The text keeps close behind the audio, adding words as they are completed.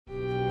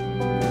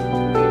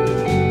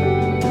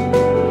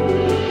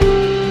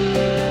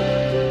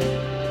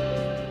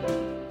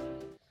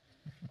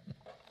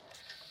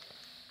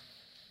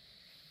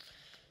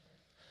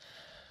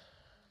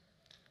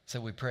So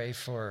we pray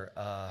for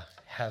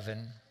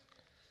heaven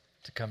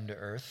to come to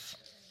earth.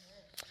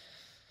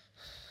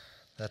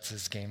 That's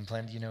his game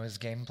plan. Do you know his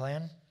game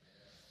plan?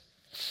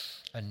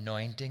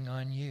 Anointing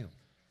on you.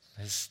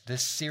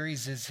 This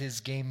series is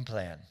his game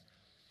plan.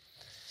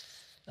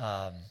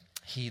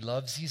 He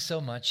loves you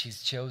so much,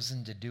 he's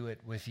chosen to do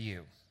it with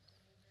you.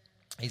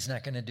 He's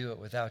not going to do it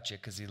without you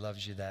because he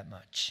loves you that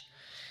much.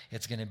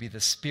 It's going to be the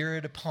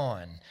Spirit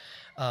upon.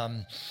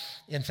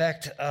 In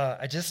fact,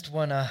 I just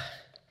want to...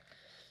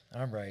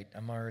 All right,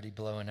 I'm already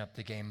blowing up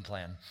the game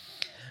plan.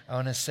 I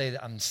want to say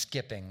that I'm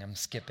skipping.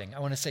 I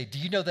want to say, do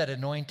you know that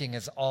anointing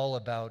is all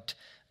about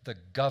the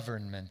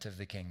government of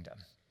the kingdom?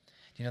 Do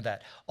you know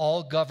that?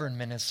 All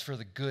government is for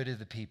the good of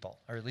the people,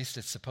 or at least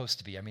it's supposed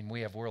to be. I mean,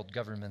 we have world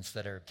governments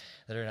that are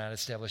not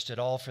established at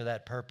all for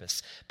that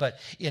purpose. But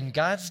in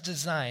God's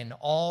design,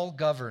 all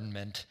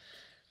government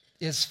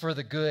is for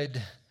the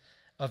good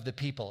of the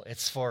people.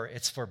 It's for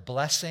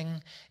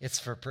blessing, it's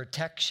for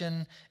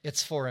protection,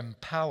 it's for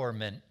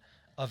empowerment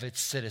of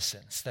its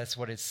citizens. That's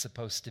what it's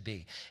supposed to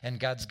be. And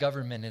God's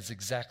government is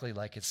exactly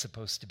like it's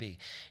supposed to be.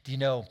 Do you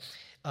know,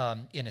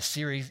 in a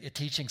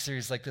teaching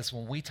series like this,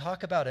 when we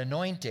talk about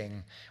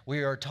anointing,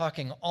 we are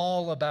talking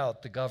all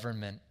about the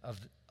government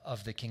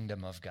of the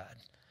kingdom of God,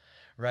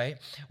 right?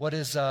 What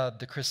is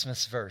the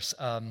Christmas verse?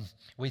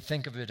 We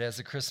think of it as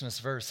a Christmas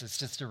verse. It's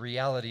just a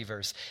reality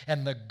verse.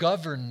 And the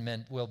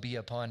government will be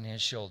upon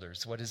his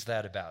shoulders. What is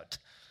that about?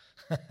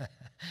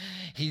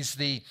 He's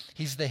the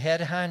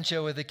head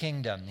honcho of the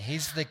kingdom.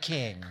 He's the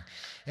king.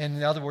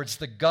 In other words,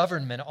 the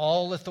government,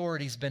 all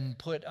authority's been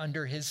put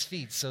under his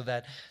feet so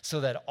that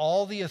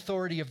all the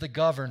authority of the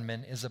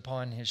government is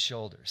upon his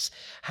shoulders.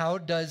 How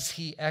does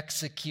he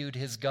execute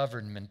his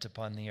government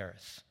upon the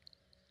earth?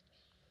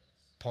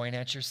 Point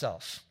at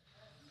yourself.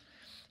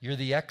 You're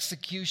the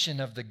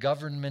execution of the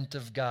government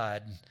of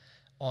God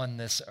on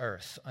this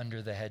earth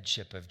under the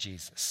headship of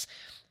Jesus.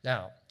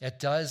 Now, it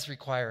does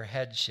require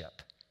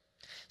headship.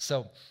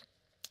 So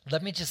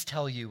let me just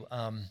tell you,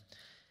 I'm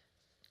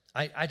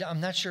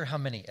not sure how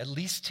many, at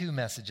least 2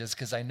 messages,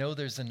 because I know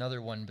there's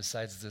another one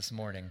besides this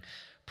morning,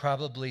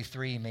 probably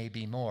 3,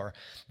 maybe more.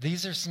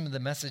 These are some of the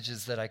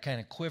messages that I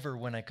kind of quiver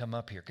when I come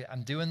up here.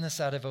 I'm doing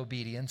this out of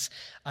obedience.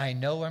 I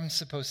know I'm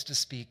supposed to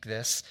speak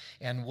this,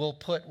 and we'll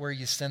put where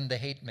you send the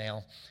hate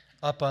mail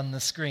up on the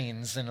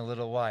screens in a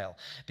little while,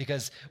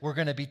 because we're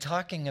going to be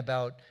talking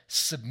about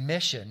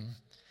submission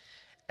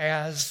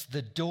as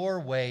the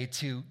doorway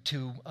to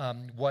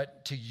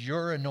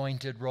your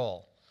anointed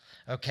role.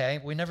 Okay?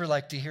 We never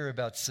like to hear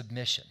about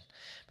submission.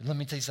 But let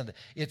me tell you something.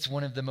 It's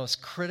one of the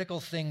most critical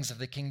things of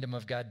the kingdom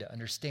of God to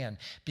understand,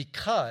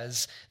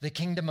 because the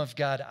kingdom of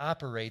God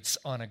operates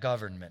on a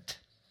government.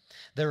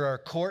 There are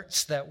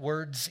courts that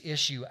words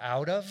issue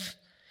out of.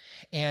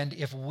 And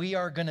if we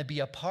are going to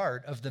be a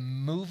part of the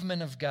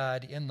movement of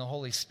God in the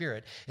Holy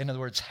Spirit, in other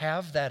words,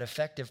 have that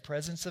effective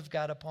presence of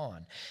God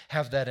upon,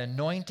 have that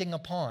anointing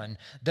upon,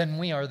 then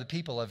we are the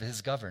people of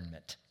his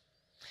government.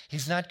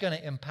 He's not going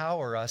to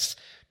empower us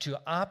to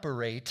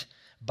operate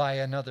by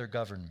another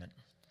government.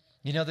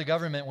 You know, the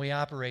government we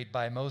operate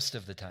by most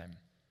of the time?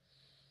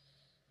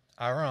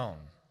 Our own.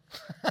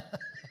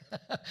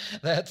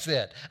 That's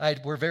it.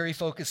 We're very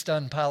focused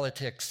on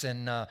politics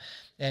and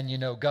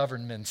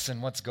governments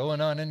and what's going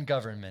on in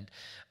government.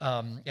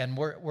 And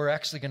we're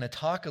actually going to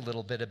talk a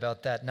little bit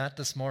about that, not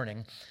this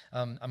morning.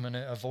 I'm going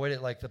to avoid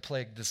it like the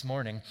plague this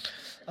morning.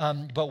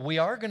 But we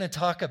are going to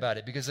talk about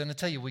it, because I'm going to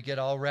tell you, we get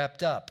all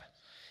wrapped up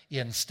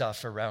in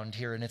stuff around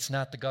here, and it's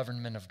not the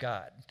government of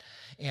God.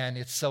 And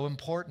it's so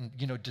important.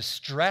 You know,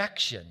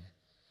 distraction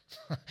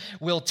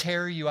will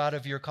tear you out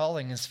of your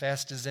calling as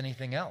fast as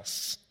anything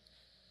else.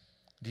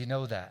 Do you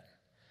know that?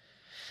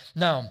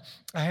 Now,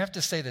 I have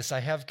to say this. I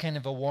have kind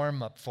of a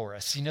warm-up for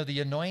us. You know, the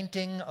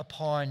anointing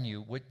upon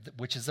you,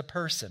 which is a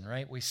person,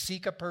 right? We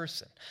seek a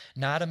person,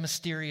 not a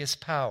mysterious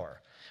power.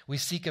 We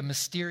seek a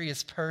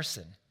mysterious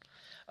person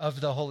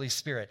of the Holy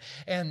Spirit.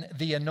 And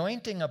the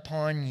anointing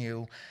upon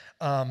you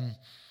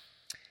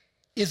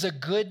is a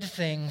good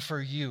thing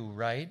for you,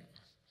 right?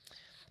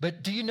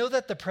 But do you know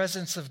that the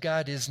presence of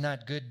God is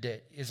not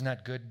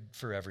good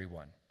for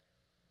everyone?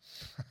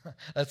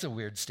 That's a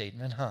weird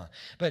statement, huh?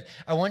 But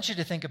I want you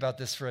to think about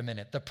this for a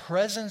minute. The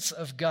presence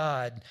of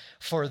God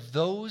for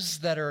those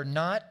that are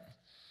not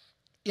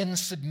in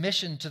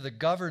submission to the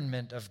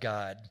government of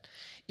God,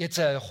 it's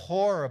a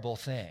horrible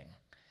thing.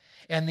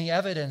 And the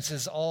evidence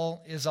is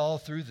all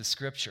through the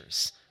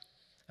scriptures.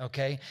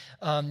 Okay?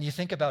 You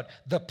think about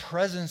the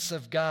presence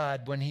of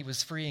God when he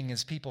was freeing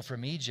his people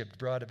from Egypt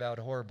brought about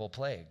horrible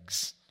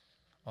plagues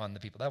on the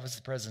people. That was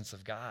the presence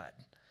of God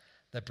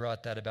that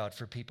brought that about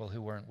for people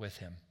who weren't with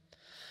him.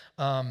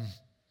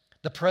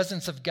 The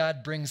presence of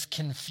God brings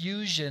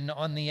confusion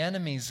on the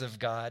enemies of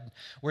God,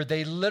 where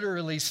they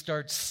literally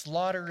start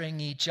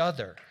slaughtering each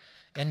other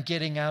and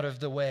getting out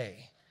of the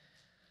way.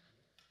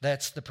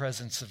 That's the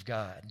presence of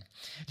God.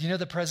 Do you know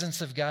the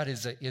presence of God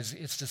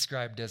it's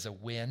described as a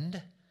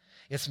wind?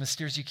 It's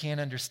mysterious. You can't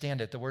understand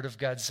it. The Word of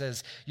God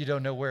says you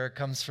don't know where it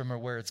comes from or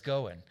where it's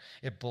going.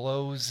 It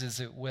blows as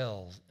it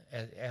will,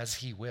 as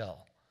he will.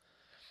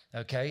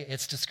 Okay?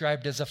 It's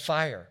described as a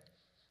fire.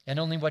 And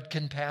only what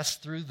can pass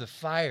through the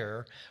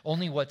fire,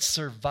 only what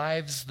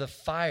survives the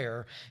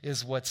fire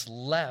is what's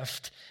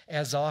left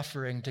as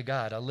offering to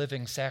God, a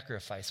living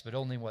sacrifice, but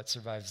only what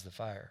survives the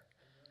fire.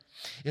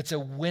 It's a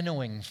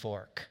winnowing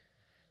fork.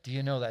 Do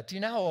you know that? Do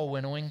you know how a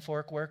winnowing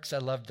fork works? I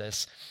love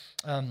this.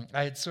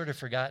 I had sort of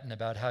forgotten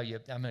about how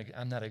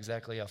I'm not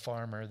exactly a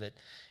farmer that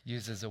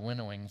uses a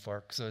winnowing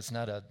fork, so it's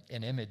not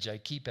an image I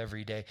keep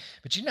every day.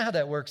 But you know how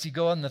that works. You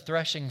go on the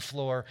threshing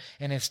floor,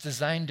 and it's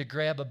designed to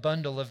grab a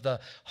bundle of the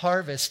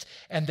harvest,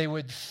 and they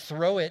would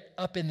throw it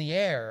up in the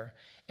air,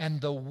 and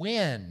the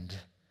wind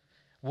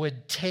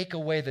would take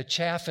away the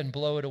chaff and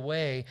blow it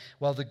away,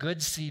 while the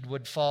good seed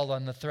would fall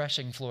on the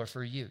threshing floor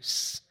for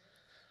use.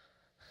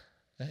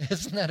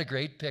 Isn't that a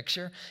great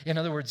picture? In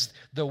other words,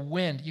 the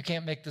wind, you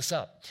can't make this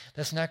up.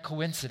 That's not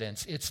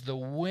coincidence. It's the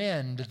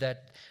wind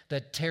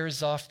that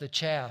tears off the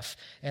chaff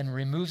and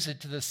removes it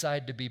to the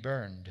side to be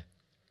burned,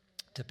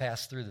 to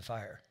pass through the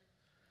fire.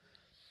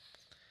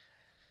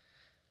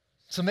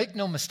 So make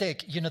no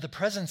mistake, the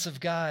presence of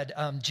God,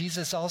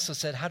 Jesus also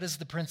said, how does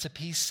the Prince of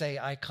Peace say,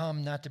 I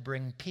come not to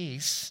bring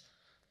peace,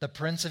 the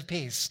Prince of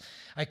Peace,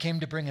 I came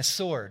to bring a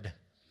sword.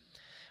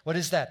 What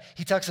is that?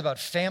 He talks about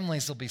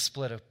families will be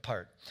split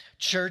apart.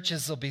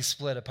 Churches will be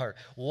split apart.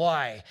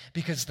 Why?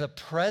 Because the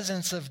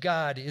presence of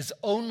God is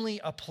only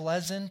a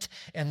pleasant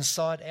and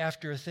sought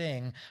after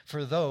thing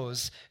for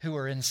those who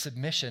are in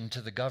submission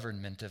to the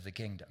government of the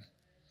kingdom.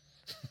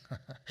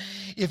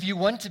 If you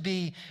want to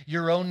be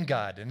your own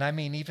God, and I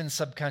mean even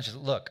subconscious,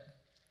 look,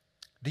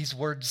 these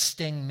words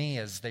sting me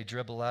as they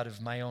dribble out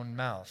of my own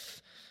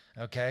mouth,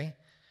 okay?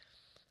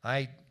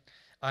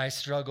 I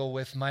struggle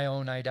with my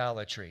own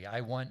idolatry.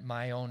 I want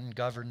my own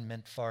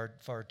government far,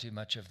 far too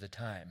much of the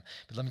time.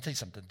 But let me tell you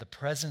something. The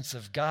presence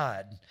of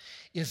God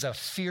is a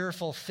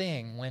fearful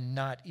thing when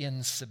not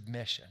in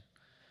submission.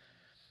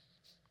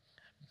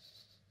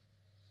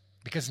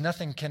 Because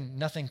nothing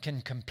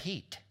can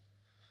compete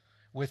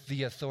with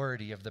the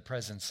authority of the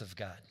presence of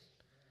God.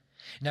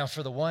 Now,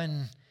 for the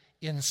one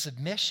in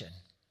submission,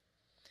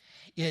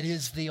 it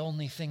is the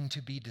only thing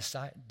to be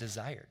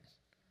desired.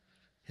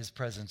 His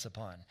presence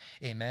upon.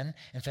 Amen?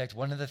 In fact,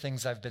 one of the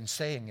things I've been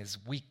saying is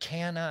we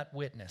cannot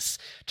witness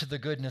to the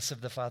goodness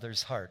of the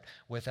Father's heart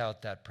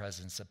without that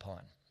presence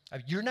upon.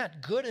 You're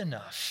not good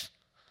enough.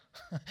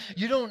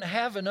 You don't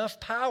have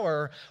enough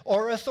power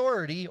or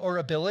authority or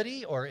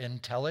ability or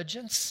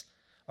intelligence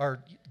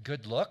or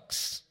good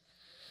looks.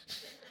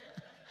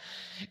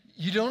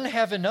 You don't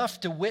have enough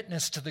to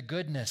witness to the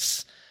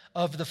goodness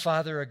of the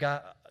Father,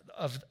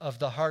 of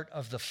the heart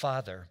of the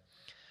Father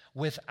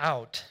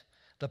without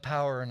the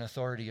power and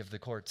authority of the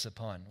courts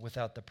upon,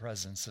 without the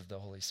presence of the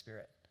Holy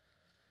Spirit.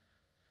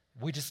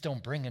 We just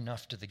don't bring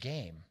enough to the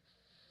game.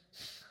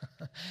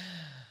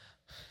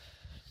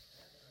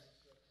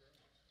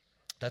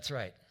 That's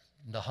right,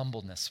 the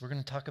humbleness. We're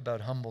going to talk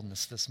about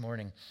humbleness this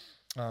morning.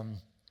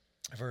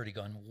 I've already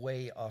gone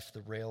way off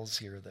the rails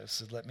here, though,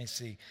 so let me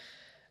see.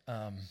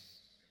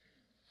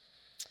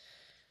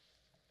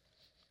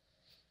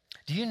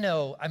 Do you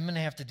know, I'm going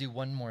to have to do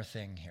one more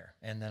thing here,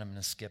 and then I'm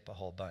going to skip a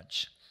whole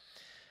bunch.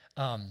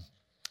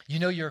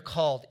 You're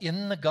called,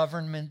 in the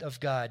government of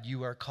God,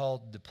 you are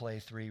called to play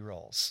 3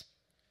 roles.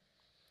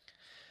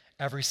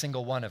 Every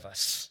single one of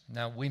us.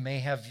 Now, we may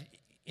have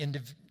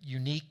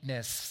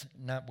uniqueness,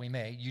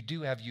 you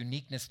do have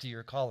uniqueness to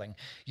your calling.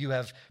 You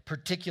have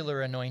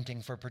particular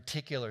anointing for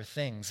particular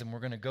things, and we're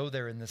going to go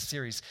there in this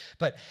series.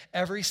 But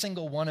every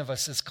single one of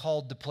us is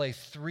called to play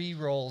 3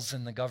 roles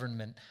in the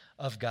government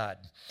of God.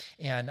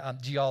 And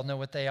do you all know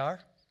what they are?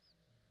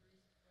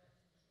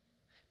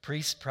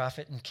 Priest,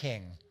 prophet, and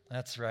king.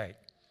 That's right.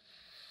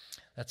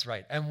 That's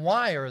right. And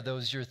why are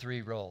those your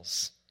 3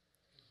 roles?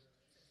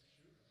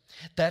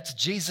 That's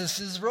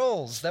Jesus'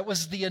 roles. That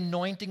was the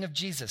anointing of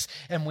Jesus.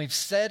 And we've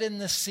said in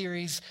this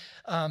series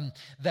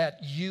that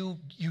you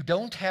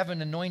don't have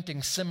an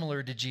anointing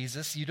similar to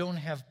Jesus. You don't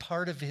have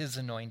part of his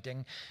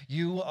anointing.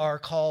 You are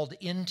called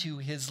into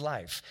his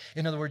life.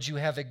 In other words, you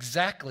have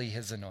exactly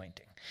his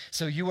anointing.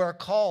 So you are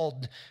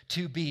called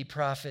to be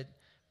prophet,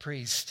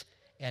 priest,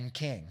 and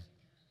king.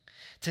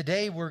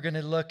 Today we're going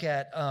to look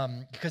at,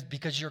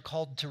 because you're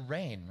called to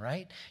reign,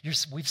 right?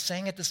 We've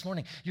sang it this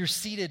morning. You're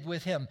seated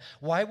with him.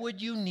 Why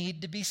would you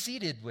need to be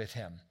seated with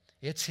him?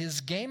 It's his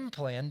game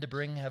plan to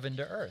bring heaven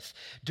to earth.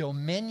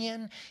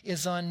 Dominion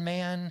is on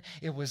man.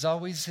 It was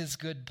always his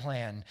good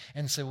plan.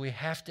 And so we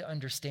have to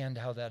understand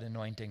how that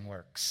anointing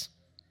works.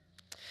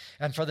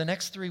 And for the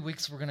next 3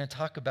 weeks, we're going to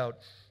talk about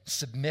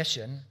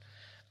submission.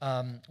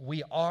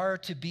 We are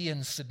to be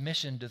in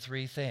submission to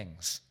 3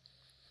 things.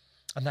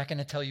 I'm not going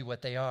to tell you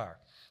what they are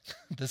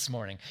this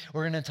morning.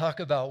 We're going to talk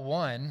about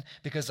one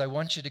because I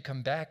want you to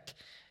come back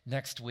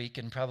next week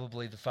and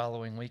probably the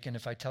following week. And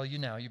if I tell you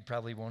now, you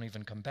probably won't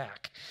even come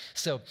back.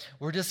 So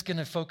we're just going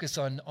to focus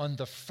on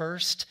the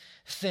first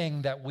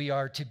thing that we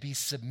are to be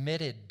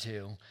submitted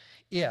to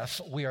if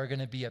we are going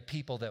to be a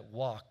people that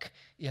walk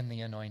in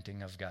the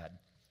anointing of God.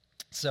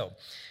 So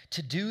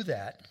to do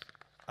that,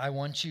 I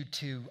want you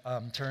to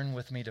turn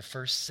with me to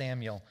 1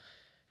 Samuel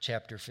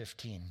chapter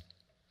 15.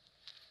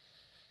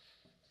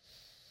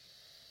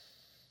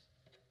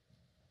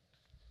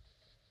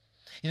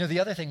 You know, the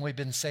other thing we've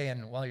been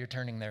saying while you're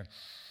turning there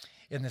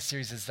in this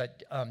series is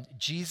that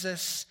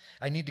Jesus,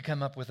 I need to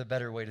come up with a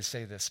better way to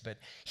say this, but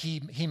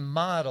he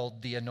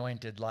modeled the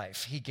anointed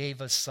life. He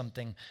gave us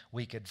something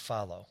we could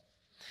follow.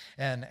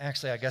 And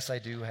actually, I guess I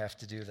do have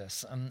to do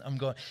this. I'm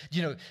going,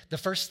 you know, the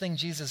first thing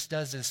Jesus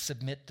does is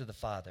submit to the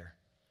Father.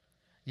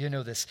 You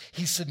know this.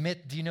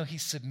 Do you know he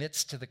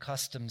submits to the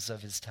customs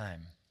of his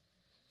time?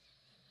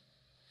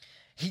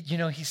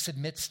 He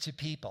submits to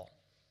people.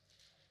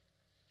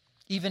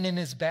 Even in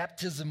his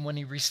baptism, when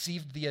he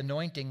received the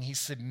anointing, he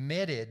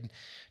submitted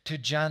to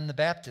John the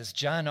Baptist.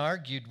 John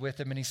argued with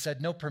him and he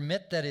said, no,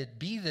 permit that it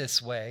be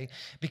this way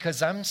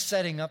because I'm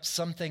setting up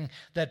something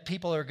that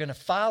people are going to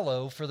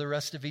follow for the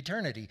rest of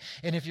eternity.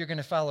 And if you're going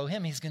to follow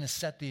him, he's going to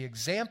set the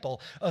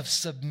example of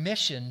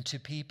submission to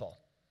people.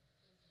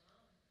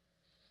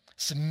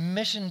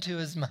 Submission to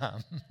his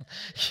mom.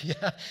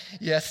 Yeah,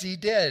 yes, he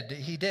did.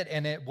 He did.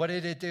 And what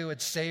did it do?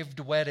 It saved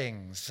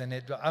weddings.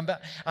 And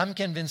I'm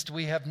convinced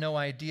we have no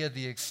idea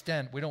the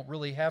extent. We don't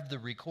really have the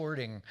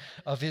recording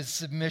of his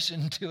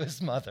submission to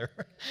his mother.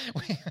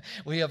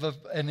 We have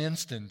an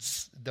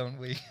instance, don't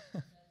we?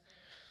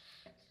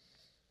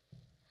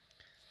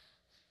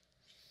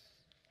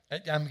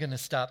 I'm going to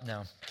stop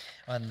now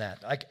on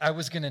that. I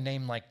was going to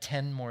name like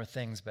 10 more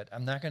things, but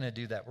I'm not going to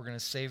do that. We're going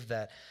to save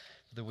that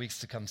the weeks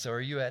to come. So are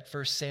you at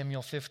 1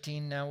 Samuel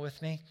 15 now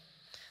with me?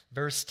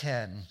 Verse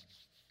 10.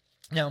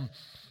 Now,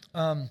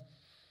 I'm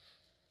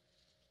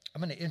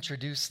going to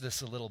introduce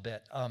this a little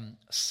bit.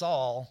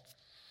 Saul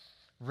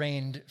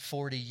reigned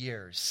 40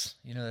 years.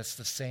 You know, that's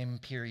the same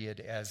period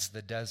as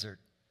the desert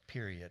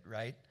period,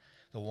 right?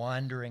 The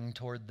wandering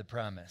toward the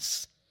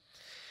promise.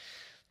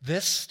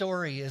 This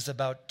story is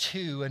about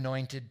two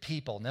anointed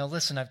people. Now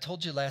listen, I've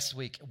told you last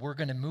week, we're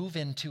going to move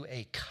into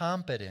a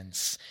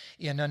competence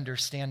in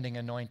understanding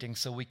anointing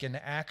so we can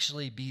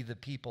actually be the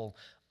people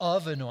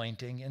of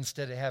anointing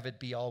instead of have it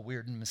be all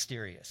weird and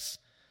mysterious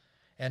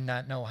and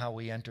not know how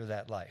we enter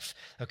that life,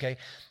 okay?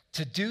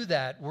 To do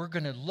that, we're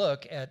going to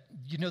look at,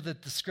 you know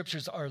that the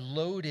scriptures are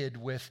loaded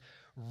with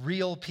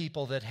real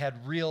people that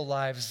had real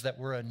lives that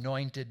were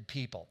anointed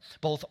people,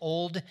 both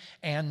Old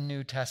and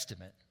New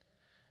Testament,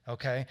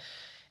 okay?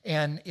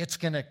 And it's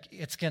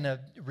gonna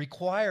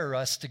require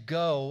us to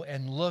go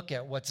and look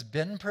at what's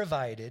been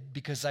provided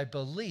because I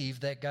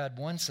believe that God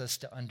wants us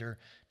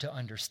to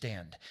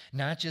understand.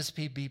 Not just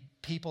be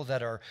people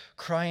that are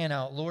crying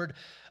out, Lord,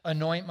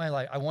 anoint my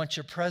life. I want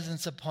your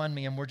presence upon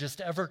me. And we're just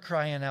ever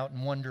crying out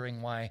and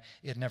wondering why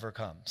it never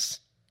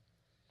comes.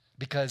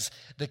 Because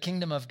the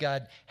kingdom of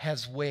God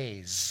has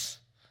ways,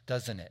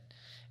 doesn't it?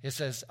 It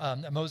says,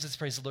 Moses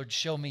prays the Lord,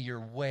 show me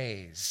your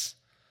ways.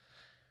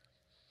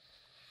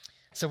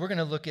 So we're going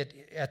to look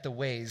at the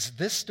ways.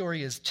 This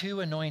story is two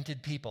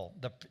anointed people,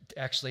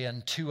 actually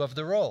in two of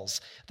the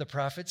roles, the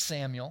prophet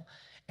Samuel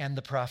and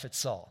the prophet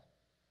Saul.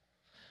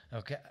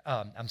 Okay,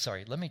 I'm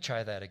sorry, let me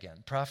try that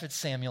again. Prophet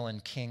Samuel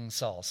and King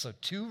Saul. So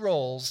two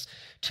roles,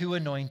 two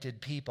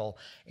anointed people,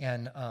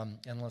 and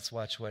let's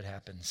watch what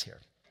happens here.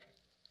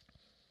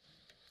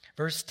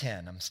 Verse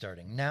 10, I'm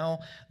starting. Now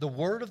the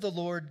word of the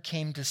Lord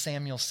came to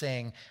Samuel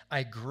saying,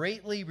 I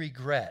greatly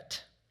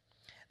regret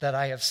that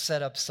I have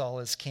set up Saul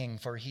as king,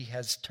 for he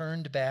has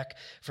turned back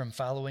from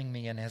following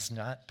me and has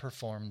not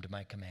performed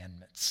my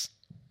commandments.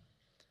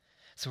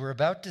 So we're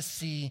about to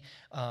see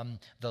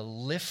the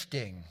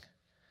lifting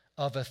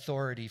of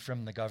authority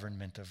from the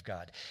government of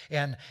God.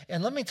 And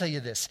let me tell you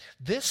this.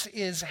 This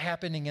is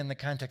happening in the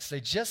context. They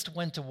just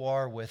went to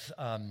war with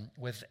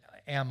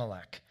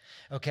Amalek.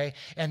 Okay,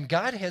 and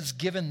God has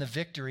given the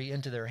victory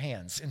into their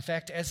hands. In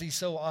fact, as he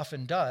so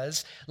often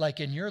does, like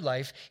in your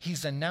life,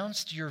 he's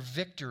announced your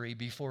victory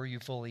before you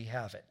fully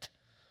have it.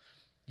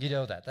 You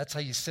know that. That's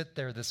how you sit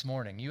there this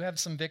morning. You have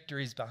some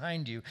victories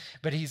behind you,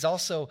 but he's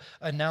also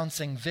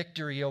announcing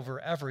victory over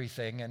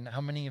everything. And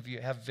how many of you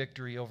have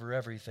victory over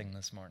everything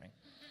this morning?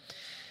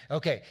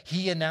 Okay,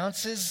 he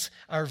announces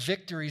our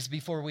victories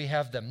before we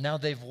have them. Now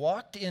they've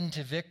walked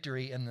into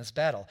victory in this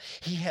battle.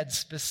 He had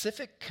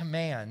specific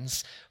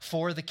commands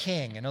for the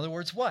king. In other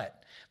words,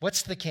 what?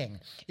 What's the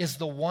king? Is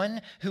the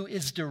one who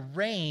is to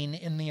reign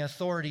in the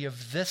authority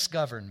of this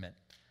government.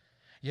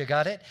 You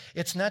got it?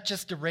 It's not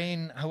just to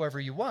reign however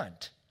you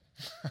want.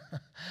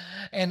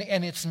 and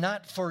it's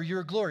not for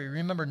your glory.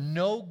 Remember,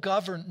 no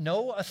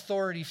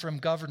authority from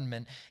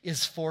government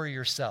is for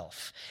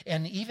yourself.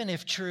 And even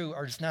if true,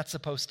 or it's not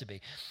supposed to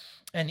be.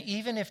 And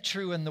even if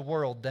true in the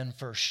world, then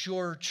for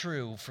sure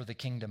true for the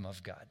kingdom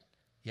of God.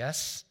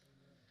 Yes?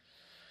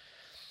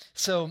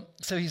 So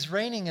he's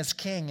reigning as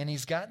king, and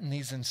he's gotten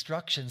these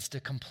instructions to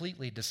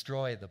completely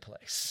destroy the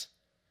place.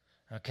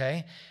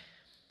 Okay?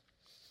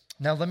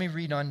 Now let me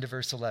read on to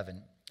verse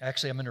 11.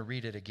 Actually, I'm going to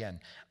read it again.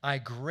 I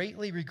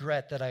greatly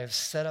regret that I have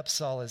set up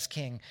Saul as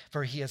king,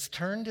 for he has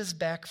turned his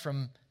back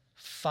from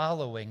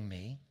following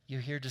me, you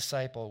hear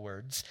disciple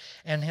words,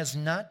 and has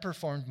not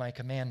performed my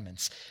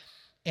commandments.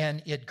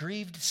 And it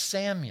grieved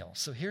Samuel.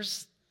 So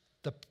here's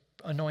the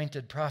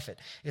anointed prophet.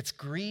 It's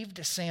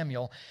grieved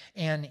Samuel,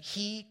 and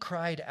he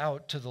cried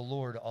out to the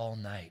Lord all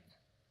night.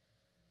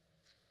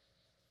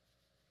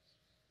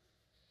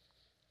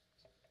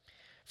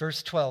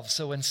 Verse 12,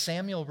 so when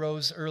Samuel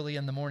rose early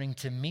in the morning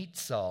to meet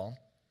Saul,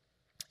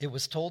 it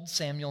was told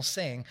Samuel,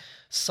 saying,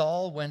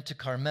 Saul went to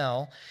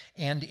Carmel,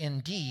 and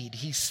indeed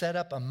he set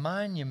up a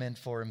monument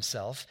for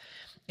himself,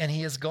 and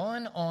he has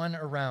gone on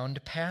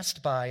around,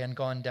 passed by, and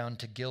gone down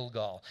to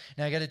Gilgal.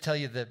 Now, I got to tell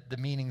you the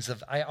meanings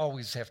of, I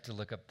always have to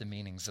look up the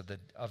meanings of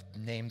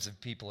names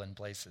of people and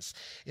places.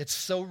 It's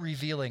so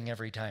revealing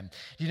every time.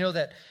 You know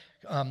that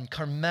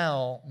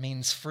Carmel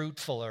means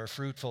fruitful or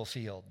fruitful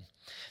field.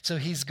 So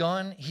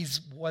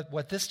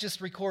what this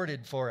just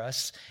recorded for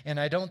us, and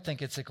I don't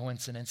think it's a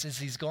coincidence, is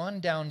he's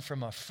gone down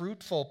from a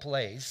fruitful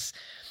place.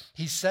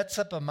 He sets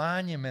up a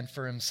monument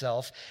for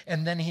himself,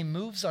 and then he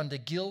moves on to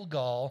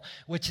Gilgal,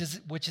 which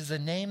is a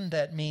name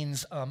that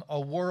means a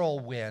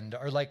whirlwind,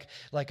 or like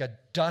a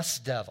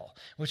dust devil,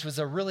 which was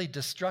a really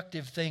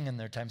destructive thing in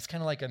their time. It's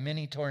kind of like a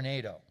mini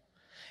tornado,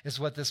 is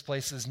what this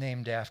place is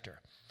named after.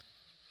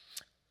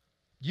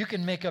 You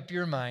can make up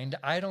your mind.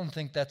 I don't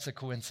think that's a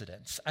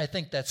coincidence. I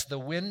think that's the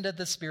wind of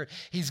the Spirit.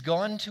 He's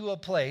gone to a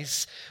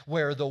place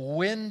where the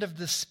wind of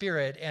the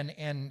Spirit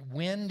and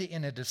wind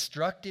in a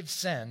destructive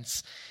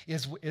sense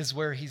is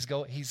where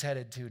he's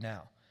headed to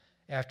now,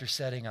 after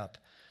setting up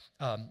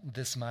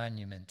this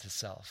monument to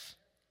self.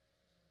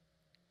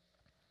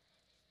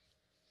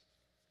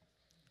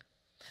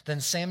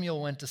 Then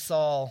Samuel went to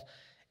Saul,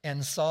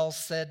 and Saul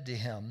said to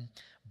him,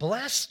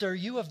 "Blessed are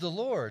you of the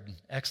Lord!"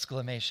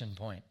 Exclamation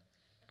point.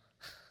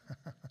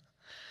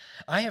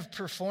 I have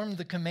performed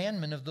the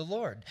commandment of the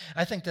Lord.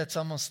 I think that's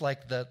almost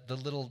like the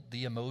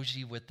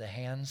emoji with the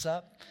hands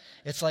up.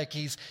 It's like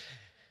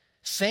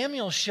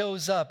Samuel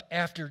shows up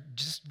after,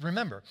 just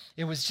remember,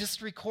 it was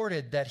just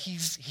recorded that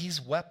he's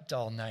wept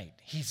all night.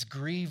 He's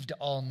grieved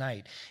all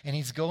night. And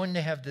he's going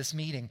to have this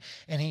meeting.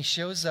 And he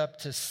shows up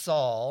to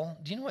Saul.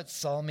 Do you know what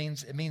Saul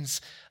means? It means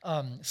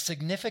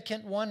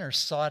significant one or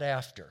sought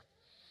after.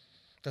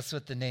 That's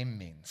what the name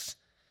means.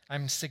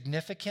 I'm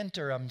significant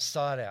or I'm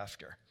sought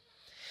after.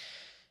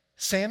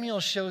 Samuel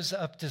shows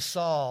up to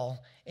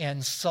Saul,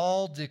 and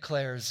Saul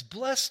declares,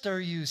 "Blessed are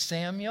you,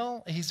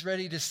 Samuel." He's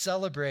ready to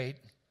celebrate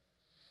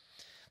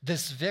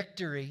this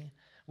victory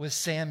with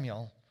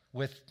Samuel.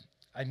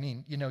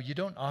 You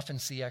don't often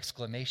see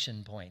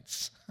exclamation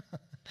points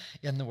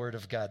in the Word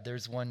of God.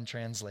 There's one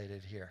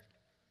translated here.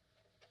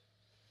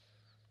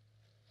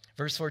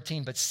 Verse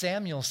 14, but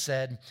Samuel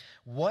said,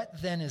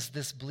 "What then is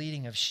this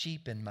bleating of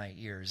sheep in my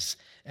ears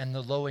and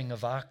the lowing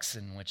of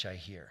oxen which I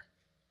hear?"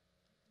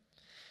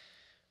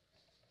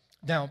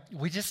 Now,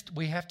 we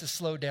have to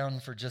slow down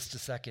for just a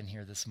second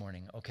here this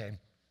morning, okay?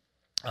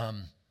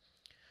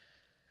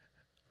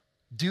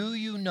 Do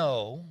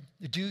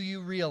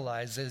you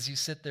realize as you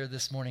sit there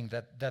this morning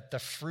that the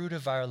fruit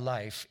of our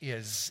life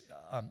is,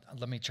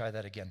 let me try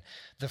that again.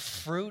 The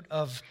fruit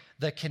of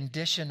the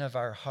condition of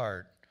our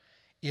heart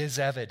is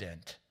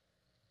evident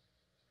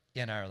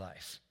in our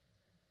life.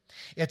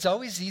 It's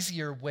always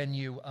easier when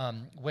you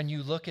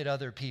look at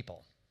other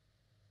people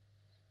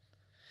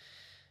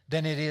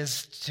than it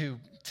is to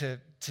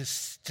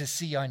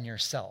see on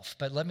yourself.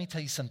 But let me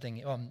tell you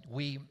something.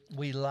 We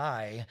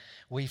lie,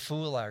 we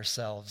fool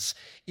ourselves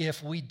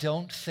if we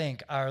don't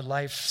think our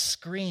life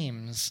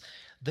screams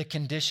the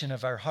condition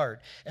of our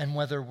heart, and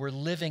whether we're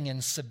living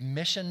in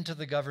submission to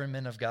the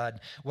government of God,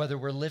 whether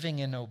we're living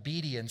in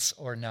obedience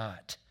or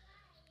not.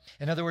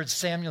 In other words,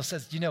 Samuel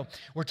says,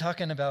 we're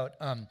talking about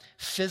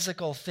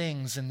physical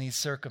things in these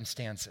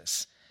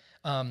circumstances.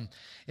 In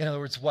other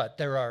words, what?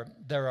 There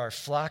are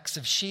flocks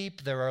of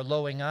sheep, there are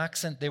lowing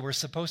oxen. They were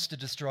supposed to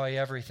destroy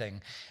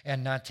everything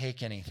and not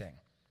take anything.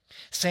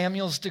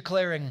 Samuel's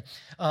declaring,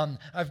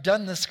 I've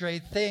done this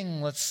great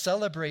thing. Let's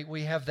celebrate.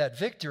 We have that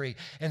victory.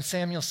 And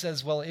Samuel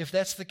says, well, if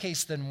that's the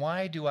case, then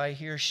why do I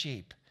hear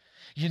sheep?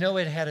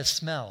 It had a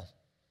smell.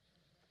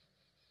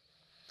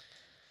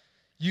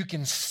 You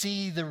can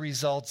see the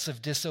results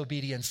of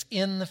disobedience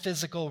in the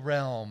physical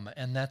realm,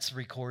 and that's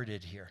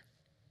recorded here.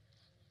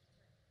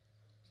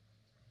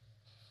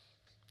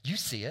 You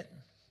see it.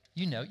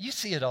 You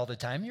see it all the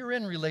time. You're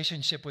in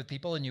relationship with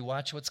people and you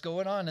watch what's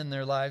going on in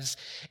their lives,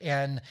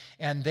 and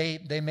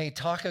they may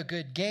talk a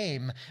good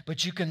game,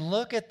 but you can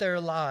look at their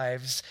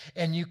lives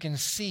and you can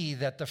see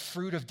that the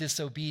fruit of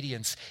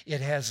disobedience,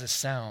 it has a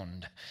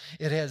sound.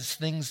 It has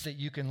things that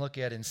you can look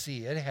at and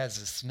see. It has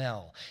a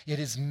smell. It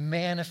is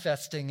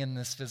manifesting in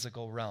this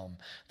physical realm,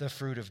 the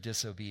fruit of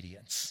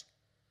disobedience.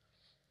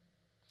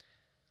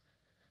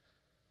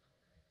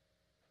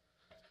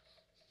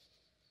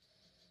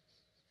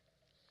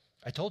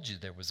 I told you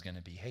there was going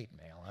to be hate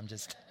mail. I'm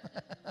just...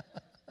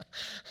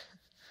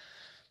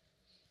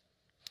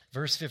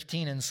 Verse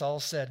 15, and Saul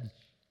said,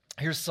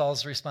 here's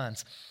Saul's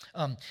response.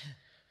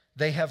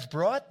 They have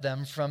brought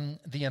them from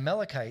the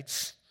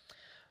Amalekites,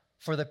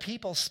 for the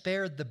people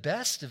spared the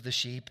best of the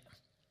sheep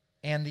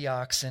and the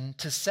oxen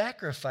to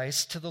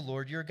sacrifice to the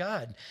Lord your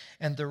God,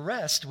 and the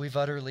rest we've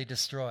utterly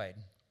destroyed.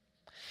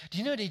 Do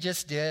you know what he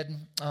just did?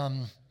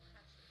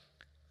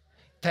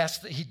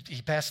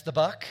 He passed the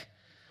buck.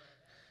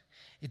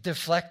 He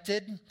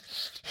deflected.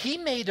 He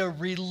made a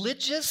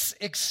religious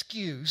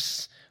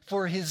excuse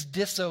for his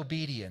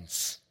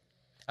disobedience.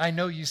 I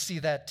know you see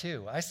that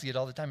too. I see it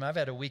all the time. I've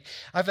had a week,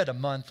 I've had a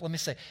month. Let me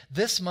say,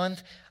 this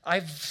month,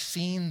 I've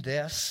seen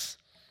this.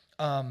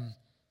 I'm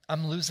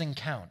losing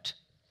count.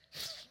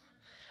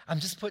 I'm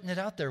just putting it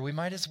out there. We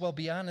might as well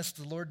be honest.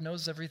 The Lord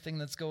knows everything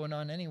that's going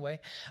on anyway.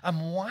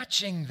 I'm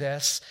watching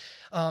this,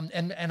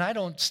 and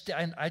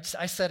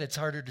I said it's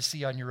harder to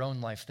see on your own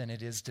life than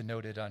it is to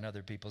note it on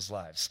other people's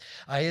lives.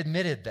 I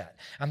admitted that.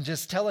 I'm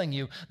just telling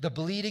you the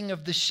bleating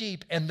of the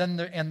sheep, and then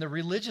the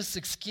religious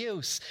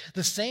excuse.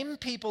 The same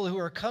people who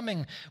are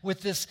coming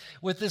with this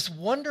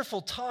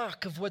wonderful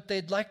talk of what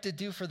they'd like to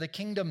do for the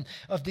kingdom,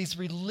 of these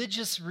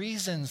religious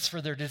reasons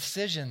for their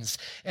decisions,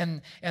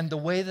 and the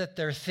way that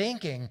they're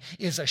thinking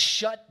is a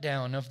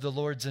shutdown of the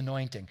Lord's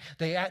anointing.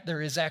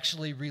 There is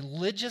actually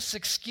religious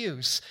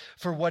excuse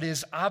for what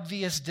is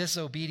obvious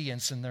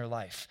disobedience in their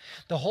life.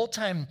 The whole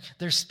time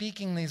they're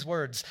speaking these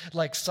words,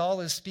 like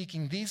Saul is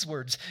speaking these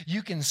words,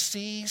 you can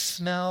see,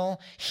 smell,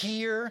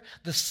 hear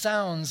the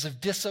sounds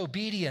of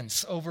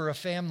disobedience over a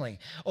family,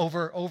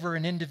 over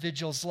an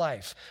individual's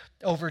life,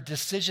 over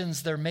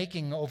decisions they're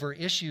making over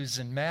issues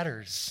and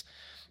matters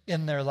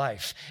in their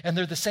life. And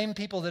they're the same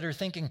people that are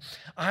thinking,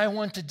 I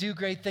want to do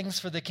great things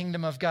for the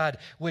kingdom of God,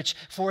 which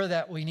for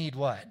that we need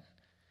what?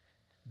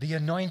 The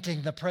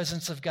anointing, the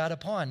presence of God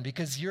upon,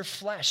 because your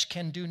flesh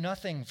can do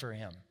nothing for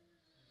him.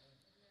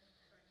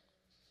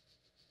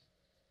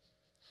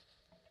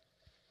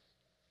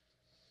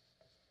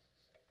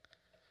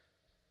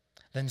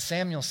 Then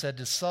Samuel said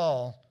to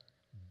Saul,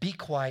 be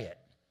quiet.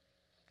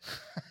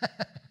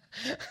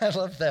 I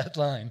love that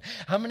line.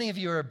 How many of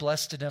you are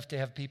blessed enough to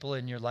have people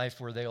in your life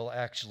where they'll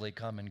actually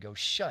come and go,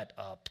 shut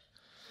up?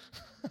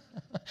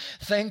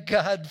 Thank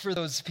God for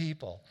those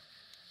people.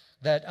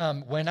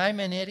 That when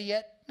I'm an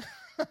idiot,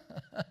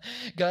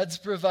 God's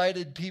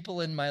provided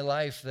people in my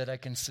life that I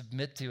can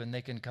submit to, and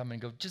they can come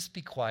and go, just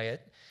be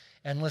quiet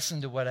and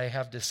listen to what I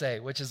have to say,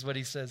 which is what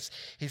he says.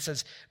 He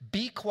says,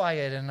 be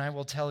quiet and I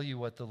will tell you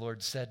what the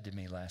Lord said to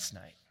me last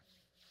night.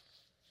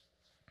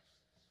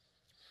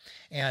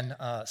 And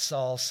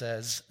Saul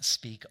says,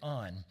 speak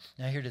on.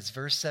 Now here it is,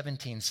 verse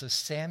 17. So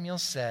Samuel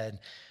said,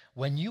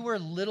 when you were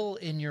little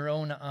in your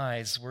own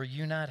eyes, were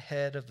you not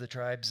head of the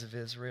tribes of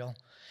Israel?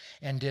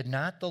 And did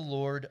not the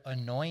Lord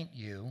anoint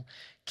you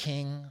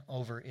king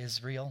over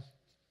Israel?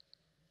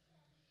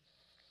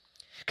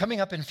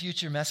 Coming up in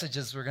future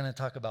messages, we're going to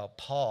talk about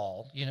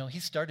Paul. You know, he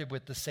started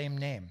with the same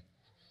name.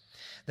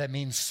 That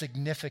means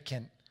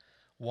significant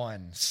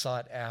one,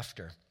 sought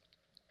after.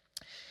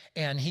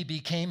 And he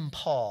became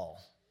Paul.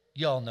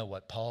 You all know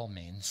what Paul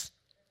means.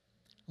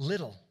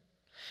 Little.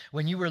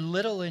 When you were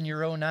little in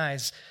your own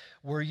eyes,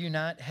 were you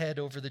not head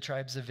over the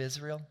tribes of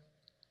Israel?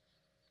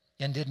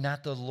 And did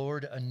not the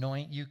Lord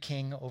anoint you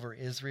king over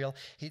Israel?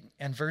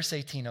 And verse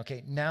 18,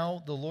 okay,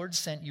 now the Lord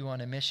sent you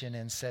on a mission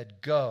and said,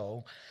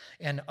 go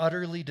and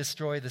utterly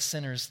destroy the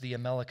sinners, the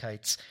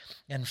Amalekites,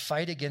 and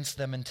fight against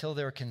them until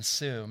they're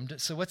consumed.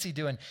 So what's he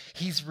doing?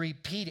 He's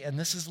repeating, and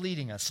this is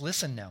leading us.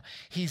 Listen now.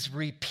 He's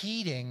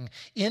repeating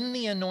in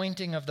the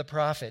anointing of the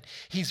prophet,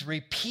 he's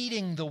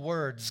repeating the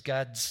words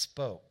God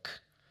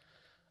spoke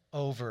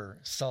over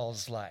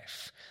Saul's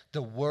life.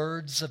 The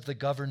words of the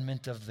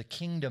government of the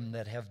kingdom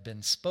that have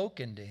been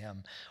spoken to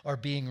him are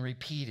being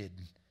repeated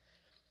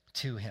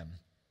to him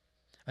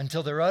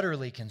until they're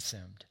utterly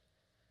consumed.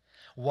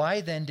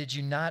 Why then did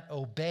you not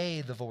obey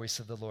the voice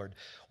of the Lord?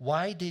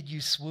 Why did you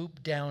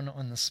swoop down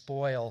on the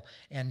spoil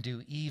and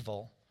do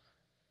evil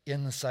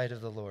in the sight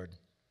of the Lord?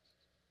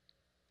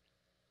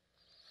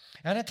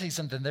 I'm going to tell you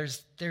something.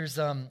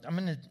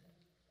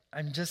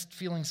 I'm just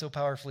feeling so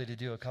powerfully to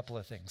do a couple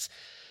of things.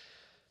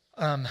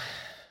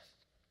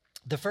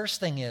 The first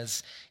thing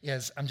is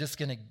I'm just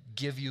going to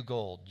give you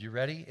gold. You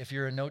ready? If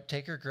you're a note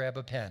taker, grab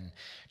a pen.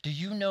 Do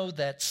you know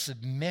that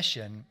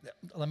submission,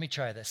 let me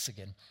try this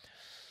again.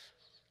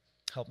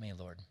 Help me,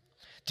 Lord.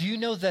 Do you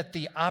know that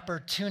the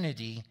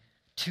opportunity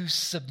to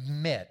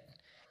submit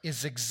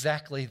is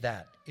exactly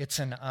that? It's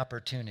an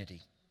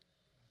opportunity.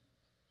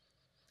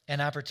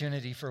 An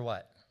opportunity for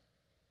what?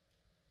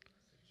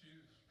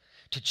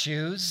 To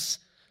choose.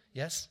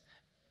 Yes?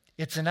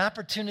 It's an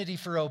opportunity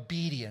for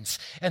obedience.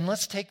 And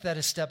let's take that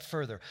a step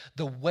further.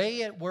 The way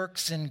it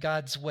works in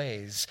God's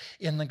ways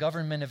in the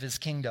government of his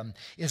kingdom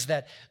is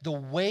that the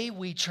way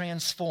we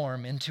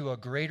transform into a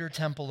greater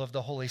temple of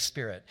the Holy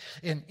Spirit,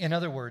 in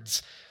other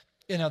words,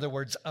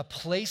 a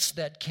place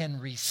that can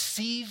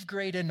receive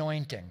great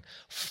anointing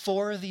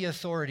for the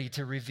authority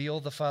to reveal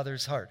the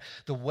Father's heart.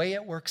 The way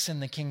it works in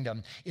the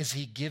kingdom is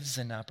he gives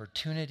an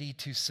opportunity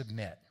to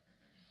submit.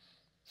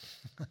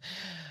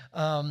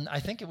 I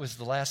think it was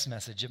the last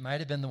message. It might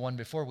have been the one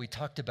before. We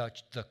talked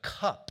about the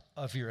cup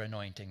of your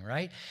anointing,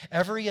 right?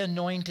 Every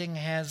anointing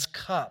has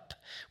cup.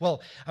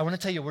 Well, I want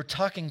to tell you, we're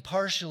talking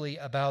partially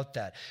about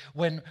that.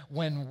 When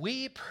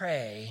we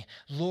pray,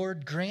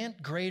 Lord,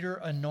 grant greater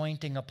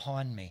anointing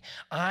upon me,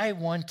 I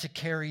want to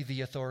carry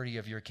the authority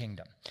of your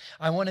kingdom.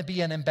 I want to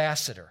be an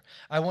ambassador.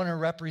 I want to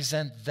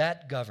represent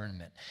that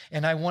government,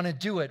 and I want to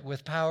do it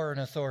with power and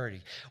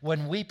authority.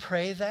 When we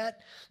pray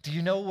that, do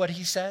you know what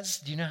he says?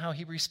 Do you know how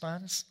he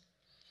responds?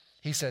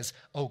 He says,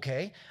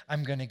 okay,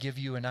 I'm going to give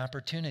you an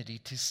opportunity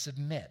to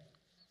submit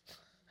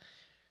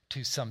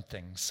to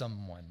something,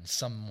 someone,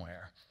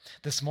 somewhere.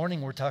 This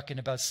morning we're talking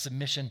about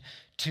submission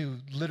to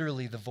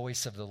literally the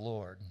voice of the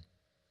Lord,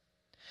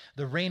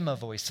 the Rhema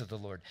voice of the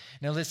Lord.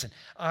 Now listen,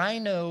 I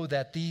know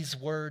that these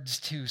words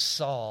to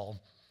Saul,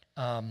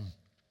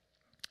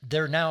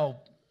 they're now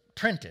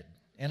printed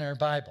in our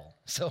Bible.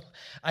 So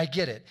I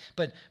get it.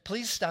 But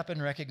please stop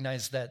and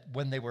recognize that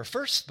when they were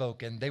first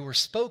spoken, they were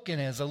spoken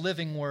as a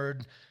living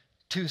word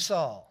to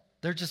Saul.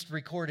 They're just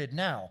recorded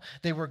now.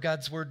 They were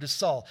God's word to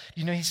Saul.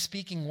 You know, he's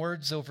speaking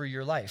words over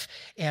your life.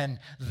 And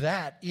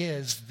that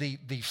is the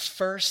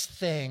first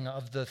thing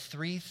of the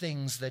three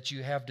things that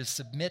you have to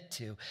submit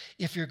to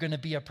if you're going to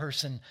be a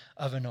person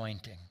of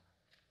anointing.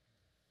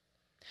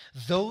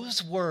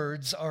 Those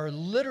words are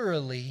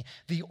literally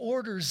the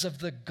orders of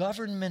the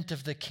government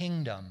of the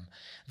kingdom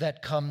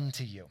that come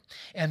to you.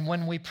 And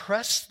when we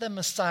press them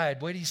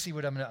aside, wait till you see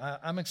what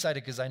I'm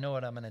excited because I know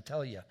what I'm going to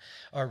tell you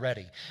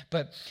already.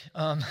 But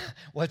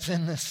what's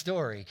in the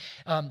story?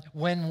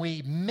 When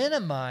we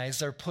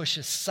minimize or push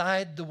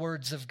aside the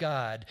words of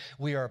God,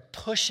 we are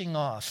pushing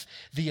off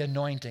the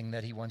anointing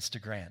that he wants to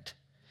grant.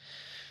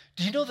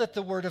 Do you know that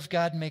the Word of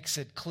God makes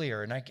it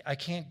clear? And I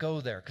can't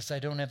go there because I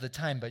don't have the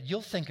time, but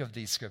you'll think of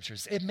these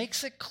scriptures. It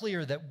makes it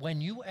clear that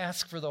when you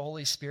ask for the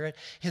Holy Spirit,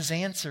 his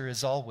answer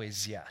is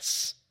always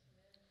yes.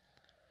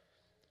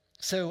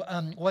 So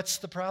what's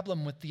the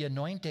problem with the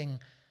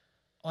anointing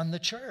on the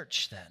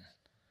church then?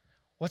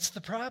 What's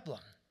the problem?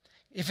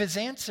 If his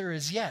answer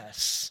is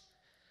yes,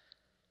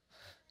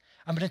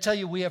 I'm going to tell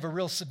you we have a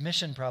real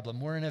submission problem.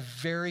 We're in a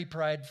very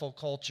prideful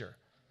culture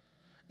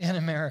in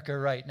America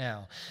right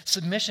now.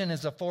 Submission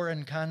is a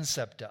foreign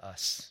concept to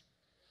us.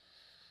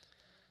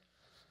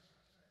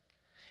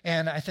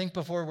 And I think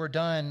before we're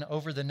done,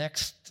 over the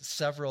next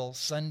several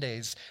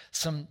Sundays,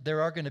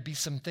 there are going to be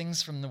some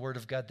things from the Word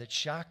of God that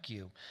shock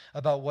you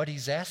about what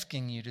he's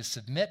asking you to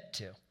submit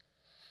to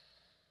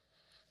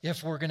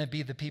if we're going to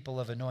be the people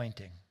of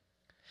anointing.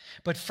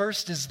 But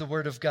first is the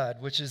Word of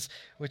God, which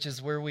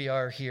is where we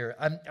are here.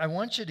 I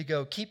want you to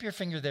go, keep your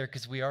finger there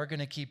because we are going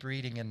to keep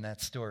reading in that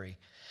story.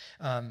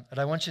 But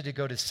I want you to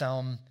go to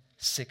Psalm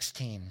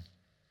 16.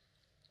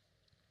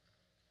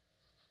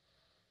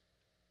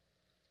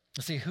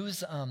 Let's see,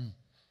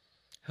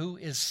 who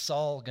is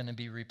Saul going to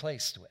be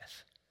replaced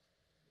with?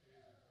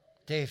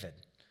 David.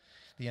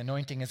 The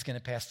anointing is going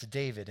to pass to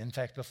David. In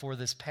fact, before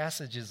this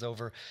passage is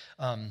over,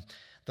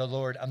 the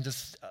Lord,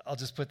 I'll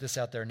just put this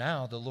out there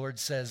now. The Lord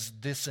says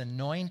this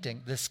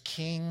anointing, this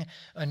king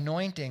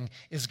anointing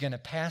is going to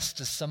pass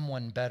to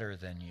someone better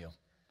than you.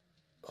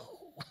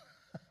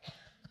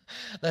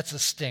 That's a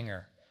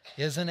stinger,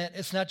 isn't it?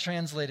 It's not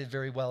translated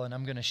very well, and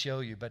I'm going to show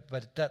you, but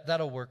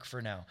that'll work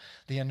for now.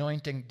 The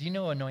anointing, do you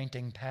know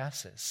anointing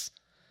passes?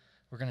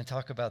 We're going to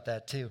talk about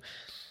that too.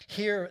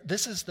 Here,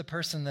 this is the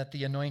person that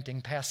the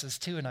anointing passes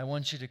to, and I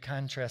want you to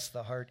contrast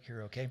the heart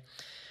here, okay?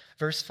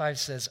 Verse 5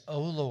 says,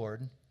 O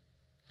Lord,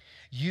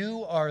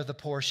 you are the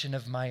portion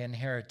of my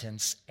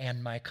inheritance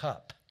and my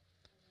cup.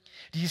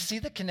 Do you see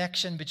the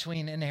connection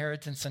between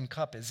inheritance and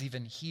cup is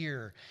even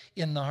here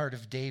in the heart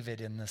of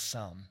David in this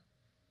psalm?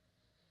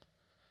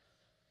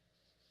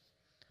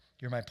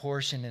 You're my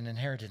portion and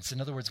inheritance.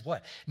 In other words,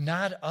 what?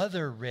 Not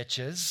other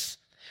riches.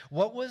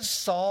 What was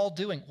Saul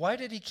doing? Why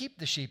did he keep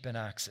the sheep and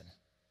oxen?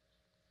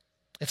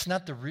 It's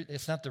not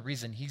the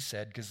reason he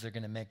said, because they're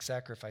going to make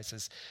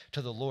sacrifices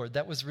to the Lord.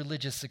 That was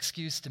religious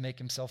excuse to make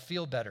himself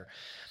feel better.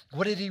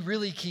 What did he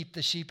really keep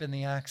the sheep and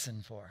the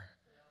oxen for?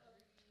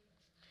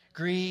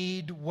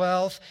 Greed,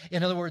 wealth.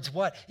 In other words,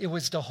 what? It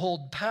was to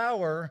hold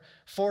power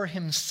for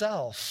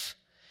himself,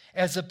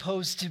 as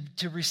opposed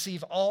to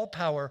receive all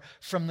power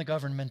from the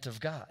government of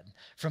God,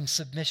 from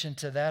submission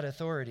to that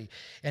authority.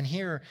 And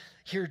here,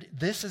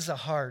 this is a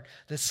heart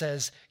that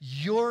says,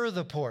 you're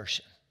the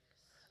portion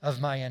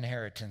of my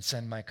inheritance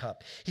and my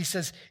cup. He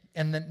says,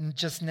 and then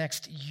just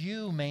next,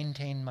 you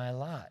maintain my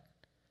lot.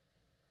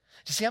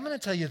 You see, I'm going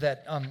to tell you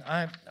that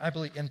I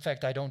believe, in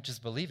fact, I don't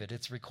just believe it,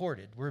 it's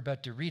recorded. We're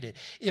about to read it.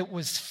 It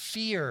was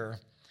fear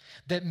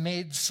that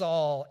made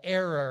Saul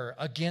err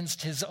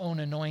against his own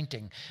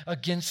anointing,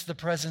 against the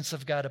presence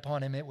of God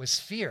upon him. It was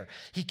fear.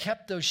 He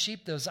kept those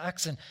sheep, those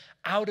oxen,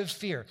 out of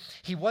fear.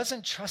 He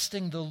wasn't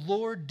trusting the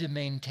Lord to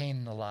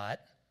maintain the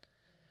lot.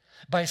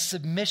 By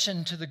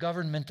submission to the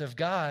government of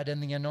God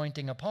and the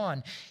anointing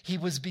upon, he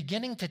was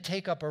beginning to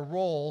take up a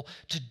role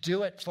to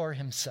do it for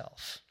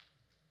himself.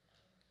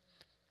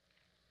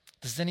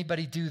 Does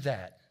anybody do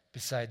that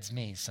besides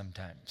me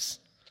sometimes?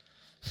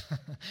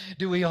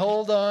 Do we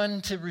hold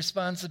on to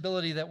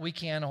responsibility that we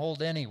can't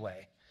hold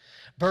anyway?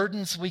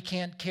 Burdens we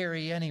can't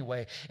carry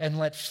anyway, and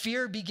let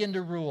fear begin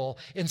to rule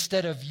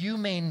instead of you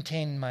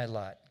maintain my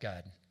lot,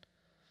 God.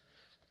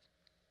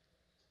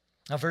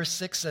 Now, verse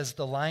 6 says,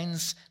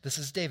 this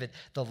is David,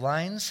 the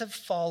lines have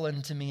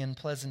fallen to me in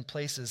pleasant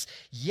places.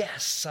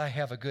 Yes, I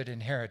have a good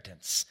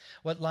inheritance.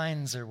 What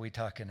lines are we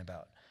talking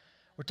about?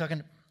 We're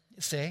talking,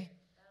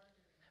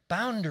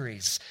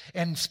 boundaries,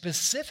 and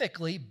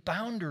specifically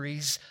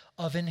boundaries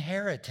of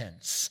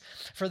inheritance.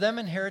 For them,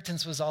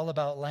 inheritance was all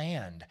about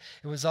land.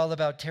 It was all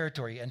about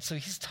territory. And so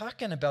he's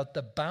talking about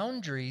the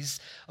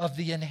boundaries of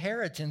the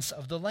inheritance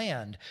of the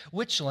land.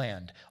 Which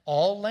land?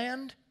 All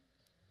land?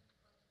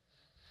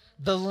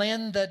 The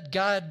land that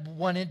God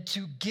wanted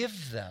to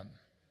give them.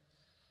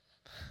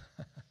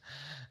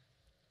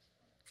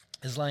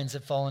 His lines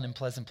have fallen in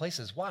pleasant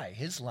places. Why?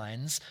 His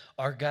lines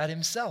are God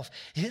himself.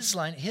 His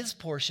line, his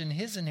portion,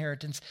 his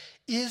inheritance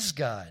is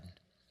God.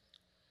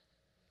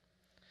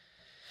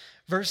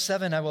 Verse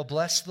 7, I will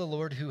bless the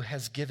Lord who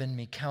has given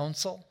me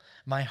counsel.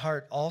 My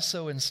heart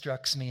also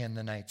instructs me in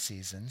the night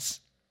seasons.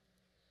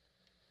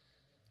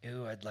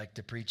 Ooh, I'd like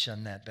to preach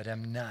on that, but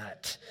I'm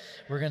not.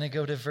 We're going to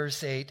go to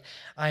verse 8.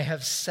 I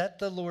have set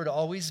the Lord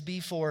always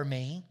before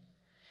me.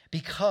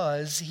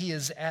 Because he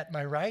is at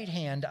my right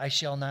hand, I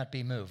shall not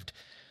be moved.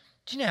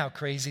 Do you know how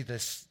crazy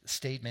this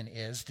statement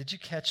is? Did you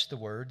catch the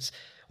words?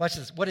 Watch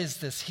this. What is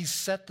this? He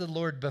set the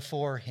Lord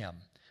before him.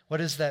 What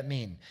does that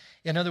mean?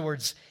 In other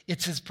words,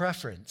 it's his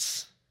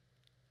preference.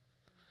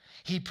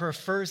 He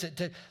prefers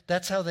it.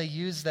 That's how they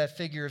use that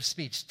figure of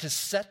speech. To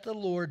set the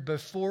Lord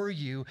before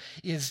you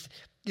is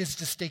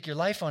to stake your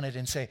life on it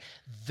and say,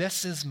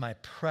 this is my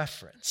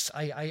preference.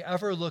 I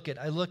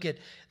look at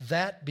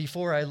that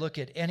before I look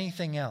at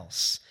anything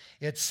else.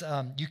 It's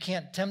you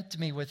can't tempt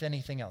me with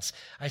anything else.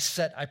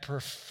 I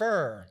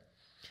prefer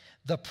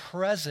the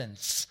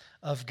presence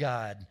of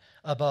God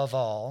above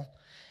all.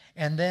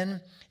 And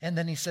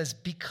then he says,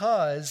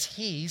 because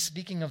he,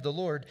 speaking of the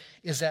Lord,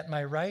 is at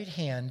my right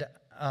hand,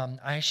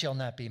 I shall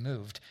not be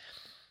moved.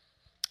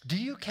 Do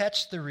you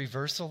catch the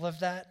reversal of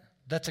that?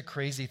 That's a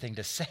crazy thing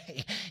to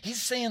say.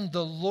 He's saying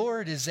the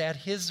Lord is at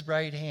his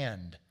right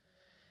hand.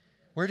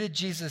 Where did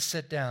Jesus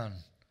sit down?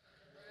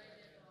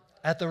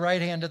 At the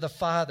right hand of the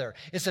Father.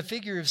 It's a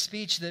figure of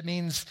speech that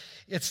means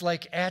it's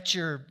like at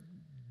your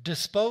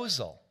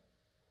disposal.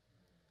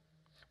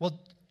 Well,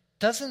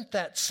 doesn't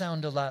that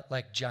sound a lot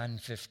like John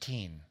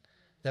 15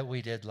 that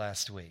we did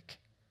last week?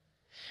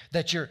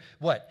 That your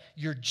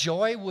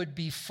joy would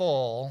be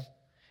full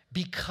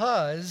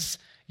because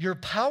you're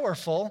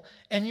powerful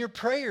and your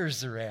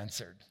prayers are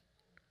answered.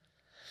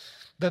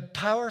 The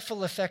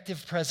powerful,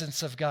 effective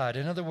presence of God.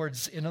 In other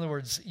words,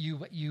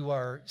 you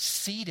are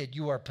seated,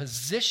 you are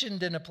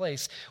positioned in a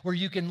place where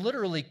you can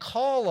literally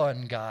call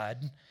on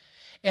God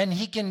and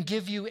he can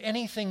give you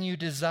anything you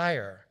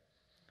desire.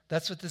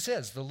 That's what this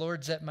is. The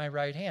Lord's at my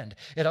right hand.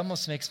 It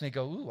almost makes me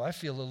go, ooh, I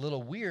feel a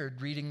little weird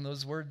reading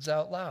those words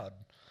out loud.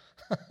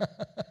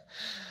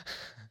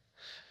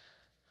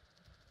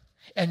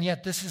 And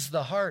yet this is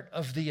the heart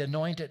of the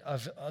anointed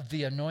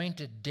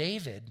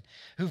David,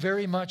 who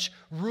very much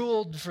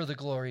ruled for the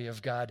glory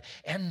of God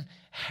and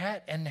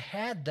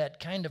had that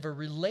kind of a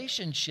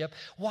relationship.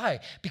 Why?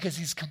 Because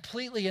he's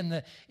completely in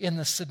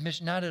the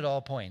submission, not at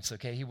all points,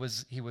 okay? He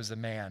was a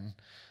man.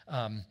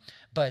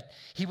 But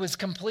he was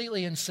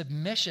completely in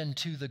submission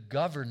to the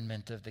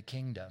government of the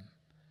kingdom,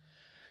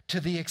 to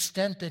the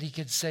extent that he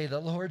could say, the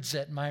Lord's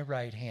at my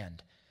right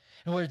hand.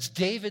 In other words,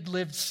 David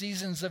lived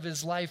seasons of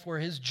his life where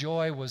his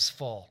joy was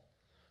full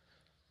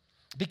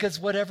because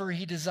whatever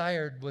he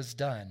desired was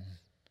done.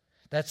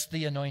 That's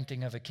the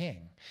anointing of a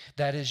king.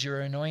 That is your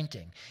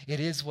anointing.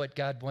 It is what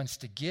God wants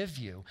to give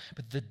you,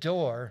 but the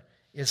door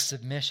is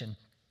submission.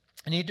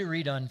 I need to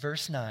read on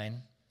verse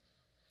 9.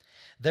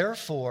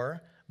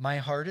 Therefore, my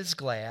heart is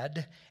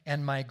glad,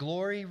 and my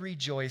glory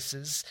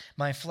rejoices.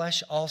 My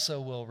flesh also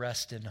will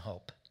rest in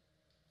hope.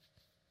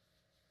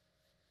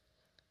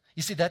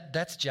 You see,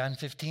 that's John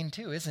 15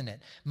 too, isn't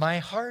it? My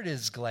heart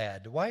is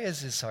glad. Why is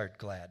his heart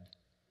glad?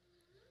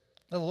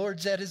 The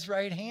Lord's at his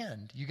right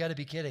hand. You got to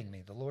be kidding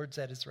me. The Lord's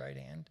at his right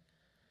hand.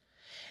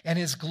 And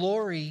his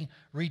glory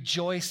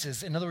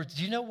rejoices. In other words,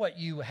 do you know what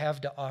you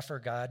have to offer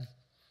God?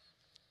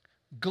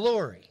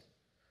 Glory,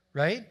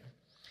 right?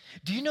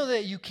 Do you know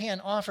that you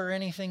can't offer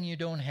anything you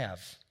don't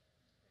have?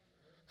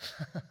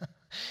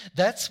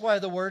 That's why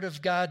the Word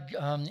of God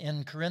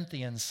in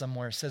Corinthians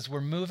somewhere says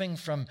we're moving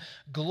from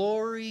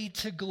glory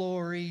to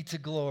glory to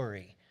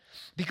glory.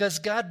 Because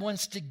God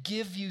wants to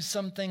give you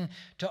something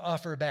to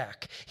offer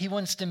back. He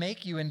wants to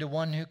make you into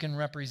one who can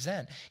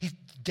represent.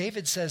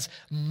 David says,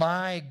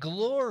 my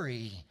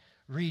glory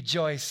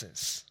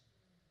rejoices.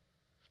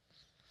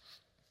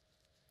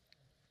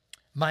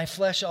 My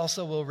flesh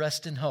also will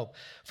rest in hope,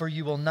 for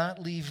you will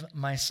not leave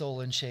my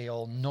soul in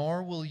Sheol,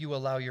 nor will you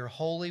allow your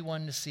Holy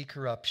One to see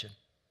corruption.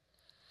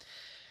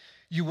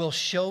 You will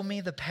show me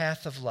the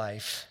path of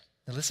life.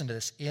 Now listen to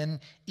this. In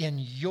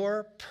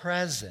your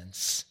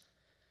presence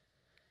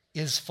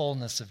is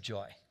fullness of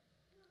joy.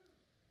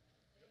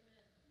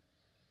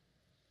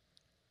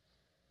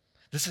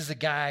 This is a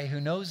guy who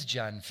knows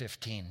John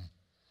 15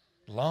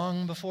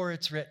 long before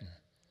it's written.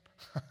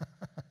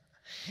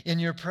 In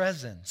your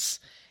presence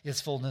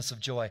is fullness of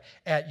joy.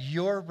 At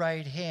your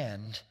right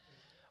hand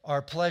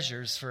are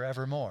pleasures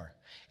forevermore.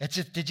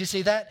 Did you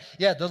see that?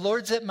 Yeah, the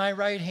Lord's at my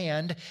right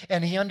hand,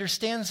 and he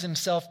understands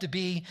himself to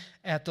be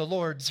at the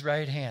Lord's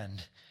right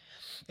hand.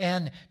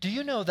 And do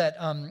you know that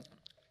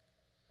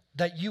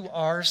that you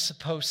are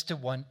supposed to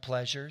want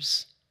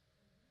pleasures?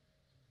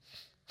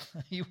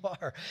 You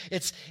are.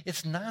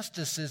 It's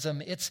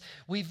Gnosticism.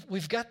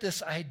 We've got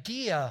this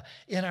idea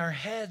in our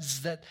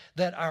heads that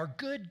our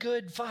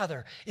good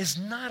Father is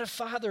not a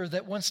Father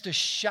that wants to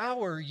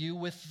shower you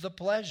with the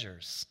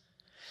pleasures.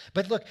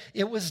 But look,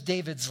 it was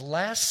David's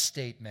last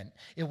statement.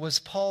 It was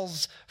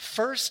Paul's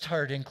first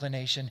heart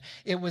inclination.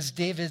 It was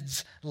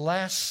David's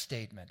last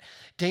statement.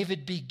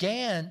 David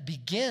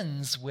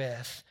begins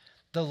with,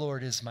 the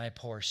Lord is my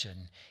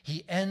portion.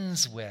 He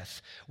ends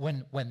with,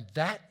 when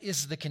that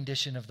is the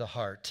condition of the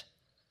heart,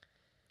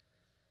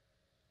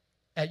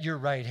 at your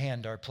right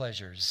hand are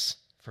pleasures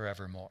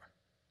forevermore.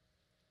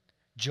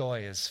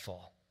 Joy is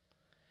full.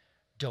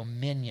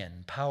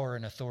 Dominion, power,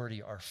 and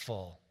authority are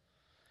full.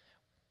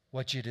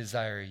 What you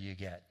desire, you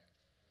get.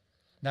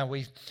 Now,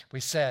 we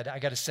said, I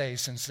got to say,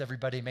 since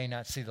everybody may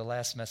not see the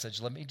last message,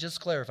 let me just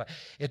clarify.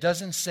 It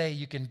doesn't say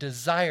you can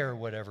desire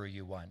whatever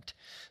you want.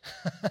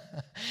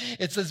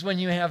 It says when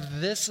you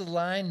have this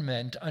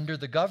alignment under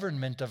the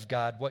government of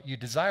God, what you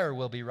desire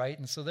will be right,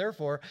 and so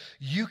therefore,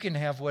 you can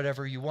have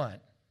whatever you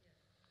want.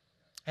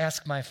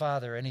 Ask my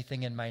Father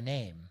anything in my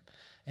name,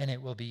 and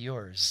it will be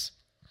yours.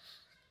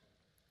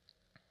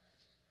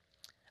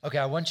 Okay,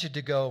 I want you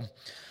to go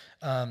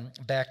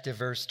back to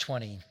verse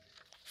 20,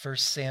 1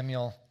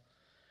 Samuel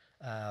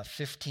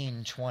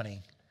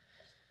 15:20.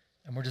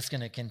 And we're just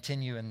going to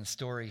continue in the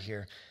story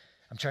here.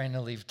 I'm trying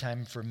to leave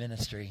time for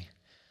ministry.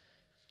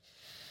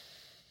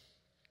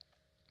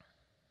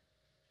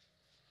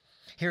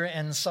 Here,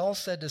 and Saul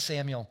said to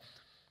Samuel,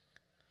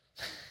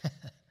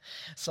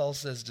 Saul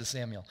says to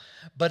Samuel,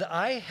 but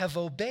I have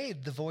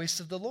obeyed the voice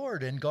of the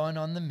Lord and gone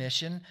on the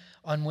mission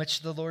on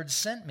which the Lord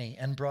sent me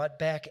and brought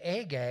back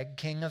Agag,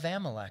 king of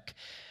Amalek.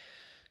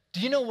 Do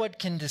you know what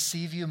can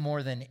deceive you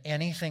more than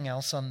anything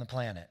else on the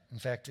planet? In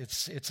fact,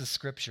 it's a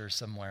scripture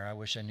somewhere. I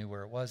wish I knew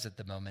where it was at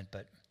the moment,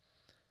 but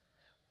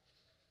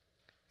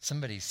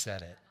somebody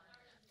said it.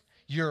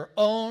 Your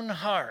own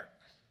heart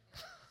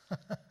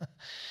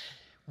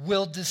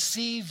will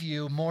deceive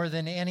you more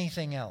than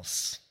anything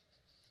else.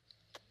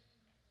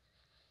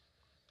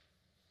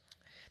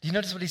 Do you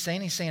notice what he's saying?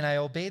 He's saying, I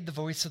obeyed the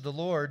voice of the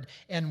Lord,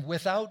 and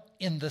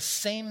in the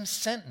same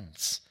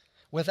sentence,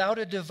 without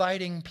a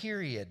dividing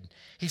period,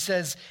 he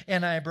says,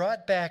 and I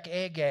brought back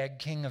Agag,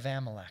 king of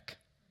Amalek.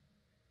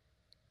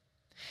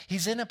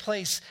 He's in a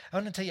place, I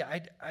want to tell you,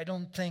 I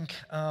don't think,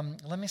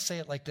 let me say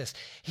it like this.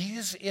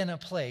 He's in a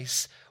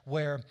place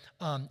where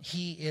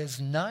he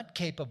is not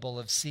capable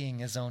of seeing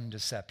his own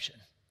deception.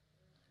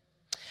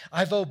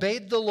 I've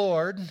obeyed the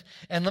Lord,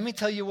 and let me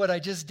tell you what I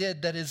just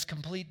did that is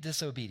complete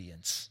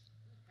disobedience.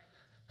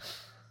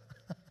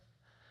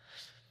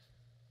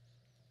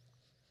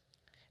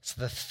 It's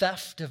the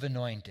theft of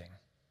anointing.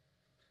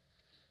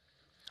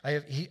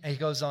 He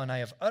goes on, I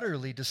have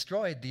utterly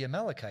destroyed the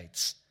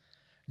Amalekites.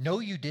 No,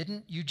 you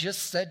didn't. You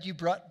just said you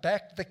brought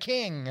back the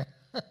king.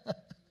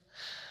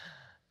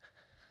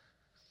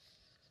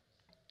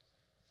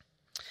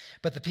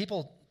 But the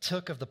people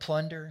took of the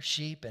plunder,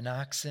 sheep and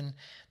oxen,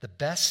 the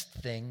best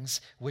things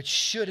which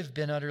should have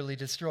been utterly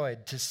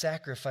destroyed, to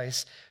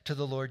sacrifice to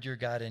the Lord your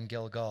God in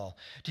Gilgal.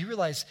 Do you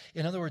realize,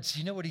 in other words,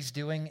 you know what he's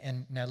doing?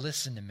 And now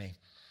listen to me.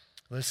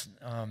 Listen,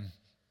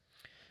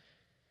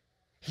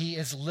 he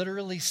is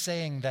literally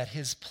saying that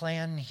his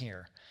plan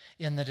here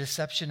in the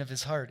deception of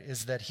his heart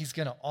is that he's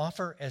going to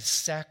offer as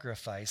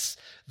sacrifice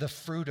the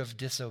fruit of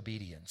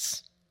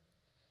disobedience.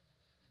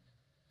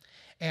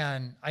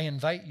 And I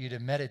invite you to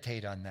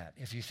meditate on that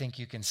if you think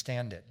you can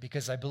stand it,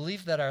 because I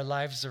believe that our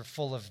lives are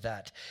full of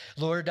that.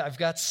 Lord, I've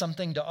got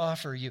something to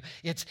offer you.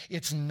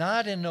 It's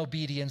not in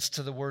obedience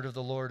to the word of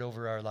the Lord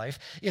over our life.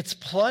 It's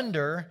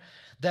plunder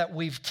that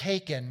we've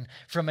taken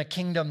from a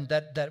kingdom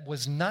that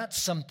was not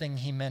something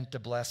he meant to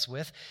bless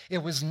with. It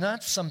was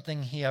not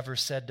something he ever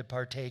said to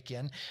partake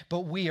in,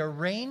 but we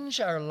arrange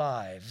our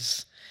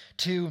lives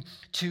to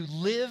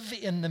live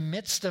in the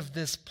midst of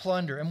this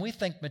plunder. And we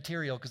think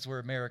material because we're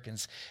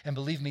Americans, and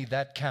believe me,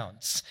 that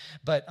counts.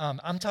 But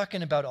I'm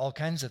talking about all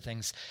kinds of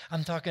things.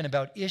 I'm talking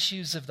about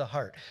issues of the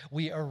heart.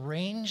 We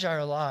arrange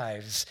our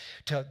lives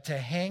to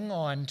hang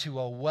on to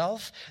a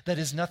wealth that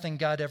is nothing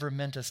God ever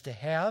meant us to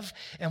have,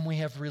 and we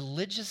have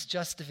religious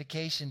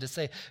justification to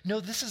say, no,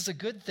 this is a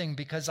good thing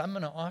because I'm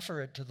going to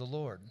offer it to the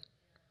Lord.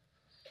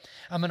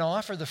 I'm going to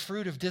offer the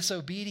fruit of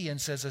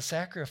disobedience as a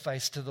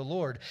sacrifice to the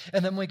Lord.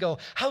 And then we go,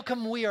 how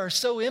come we are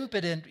so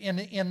impotent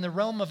in the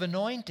realm of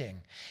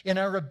anointing, in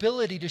our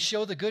ability to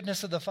show the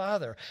goodness of the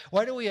Father?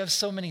 Why do we have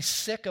so many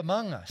sick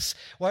among us?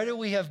 Why do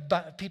we have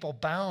people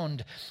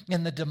bound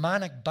in the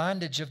demonic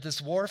bondage of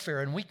this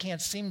warfare and we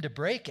can't seem to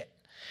break it?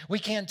 We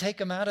can't take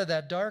them out of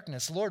that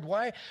darkness. Lord,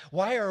 why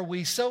are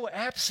we so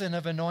absent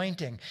of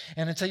anointing?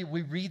 And I tell you,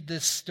 we read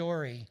this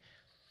story,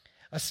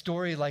 a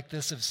story like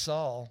this of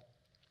Saul,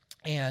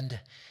 and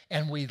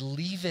we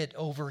leave it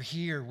over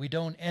here. We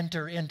don't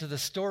enter into the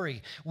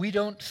story. We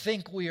don't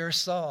think we are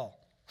Saul.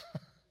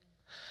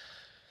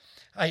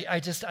 I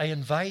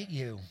invite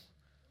you,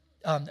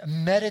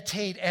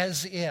 meditate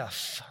as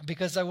if,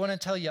 because I want to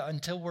tell you,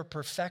 until we're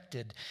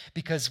perfected,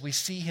 because we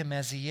see him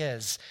as he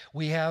is,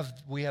 we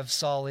have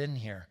Saul in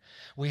here.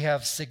 We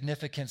have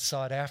significant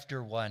sought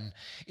after one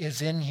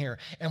is in here,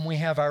 and we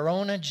have our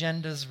own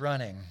agendas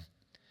running.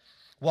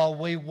 While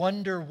we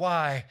wonder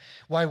why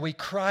we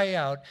cry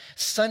out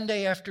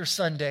Sunday after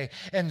Sunday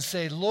and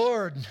say,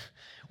 Lord,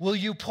 will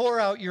you pour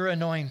out your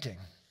anointing?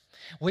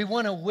 We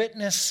want to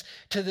witness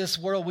to this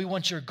world. We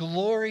want your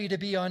glory to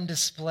be on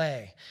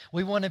display.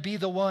 We want to be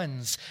the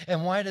ones.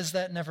 And why does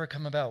that never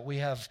come about? We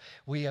have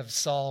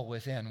Saul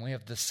within. We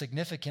have the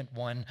significant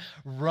one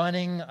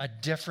running a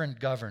different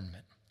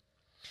government,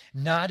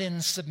 not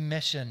in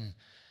submission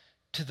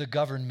to the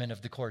government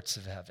of the courts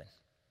of heaven.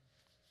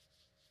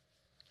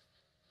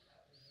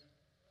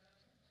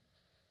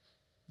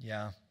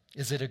 Yeah.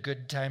 Is it a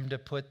good time to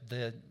put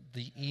the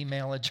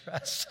email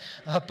address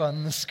up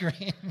on the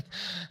screen?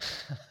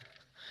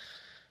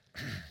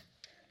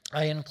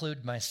 I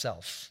include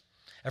myself.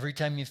 Every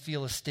time you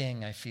feel a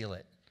sting, I feel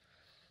it.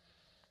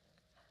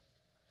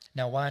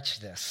 Now watch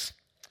this.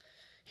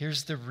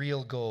 Here's the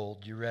real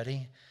gold. You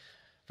ready?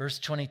 Verse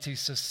 22,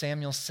 so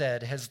Samuel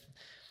said,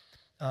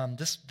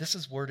 this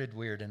is worded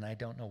weird, and I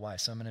don't know why,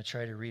 so I'm going to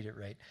try to read it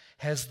right.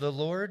 Has the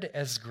Lord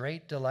as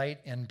great delight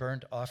in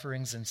burnt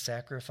offerings and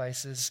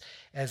sacrifices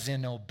as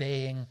in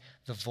obeying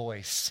the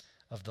voice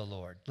of the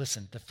Lord?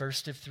 Listen, the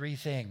first of three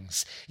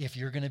things, if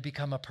you're going to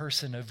become a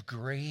person of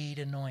great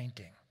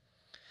anointing,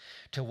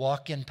 to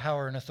walk in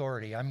power and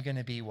authority, I'm going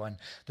to be one.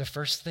 The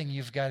first thing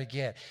you've got to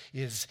get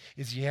is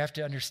you have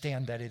to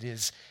understand that it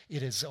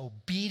is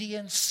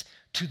obedience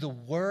to the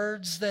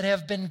words that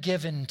have been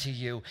given to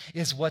you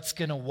is what's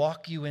going to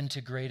walk you into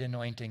great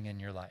anointing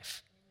in your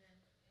life.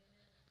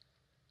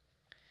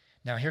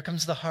 Now here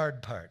comes the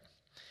hard part.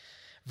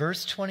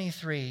 Verse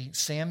 23,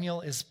 Samuel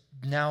is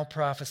now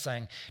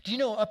prophesying. Do you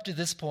know up to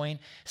this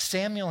point,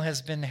 Samuel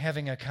has been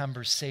having a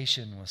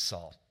conversation with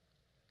Saul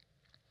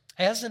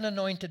as an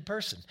anointed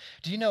person.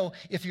 Do you know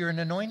if you're an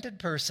anointed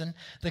person,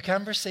 the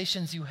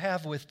conversations you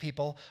have with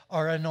people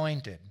are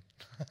anointed?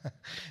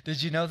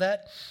 Did you know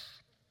that?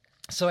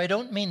 So I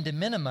don't mean to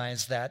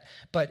minimize that,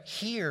 but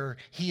here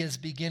he is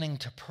beginning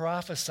to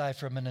prophesy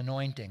from an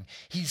anointing.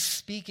 He's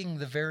speaking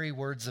the very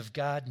words of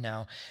God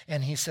now,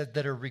 and he said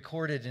that are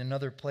recorded in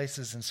other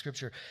places in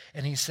Scripture.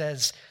 And he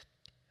says,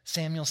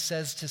 Samuel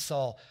says to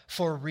Saul,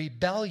 for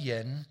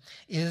rebellion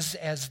is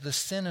as the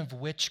sin of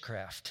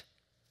witchcraft.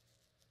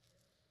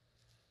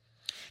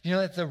 You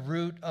know that the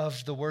root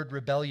of the word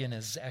rebellion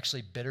is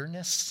actually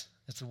bitterness?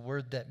 It's a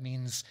word that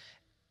means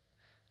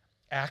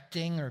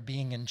acting or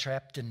being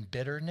entrapped in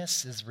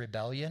bitterness is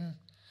rebellion.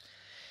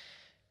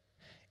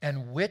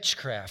 And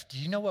witchcraft, do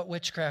you know what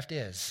witchcraft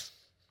is?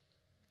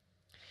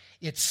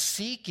 It's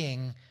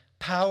seeking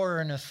power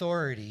and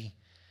authority,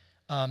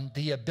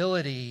 the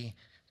ability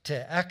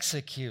to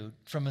execute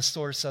from a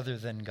source other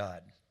than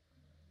God.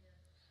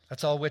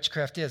 That's all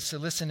witchcraft is. So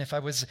listen, if I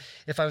was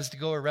to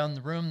go around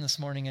the room this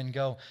morning and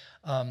go,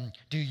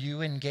 do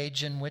you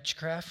engage in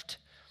witchcraft?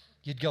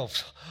 You'd go,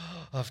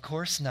 of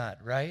course not,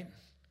 right?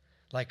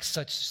 Like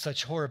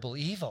such horrible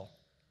evil.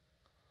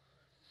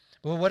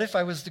 Well, what if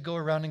I was to go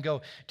around and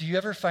go, do you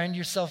ever find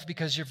yourself,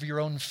 because of your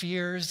own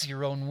fears,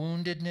 your own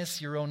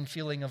woundedness, your own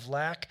feeling of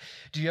lack,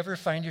 do you ever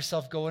find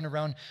yourself going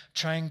around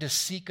trying to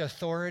seek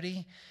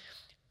authority,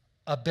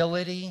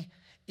 ability,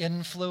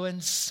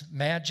 influence,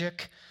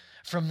 magic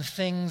from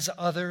things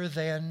other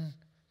than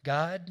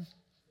God?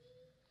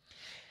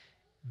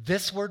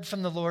 This word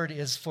from the Lord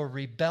is for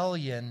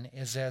rebellion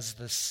is as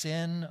the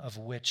sin of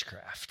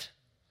witchcraft.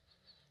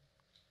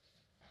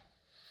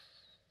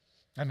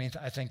 I mean,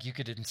 I think you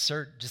could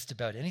insert just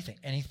about anything.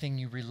 Anything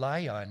you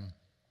rely on.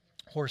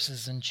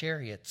 Horses and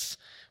chariots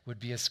would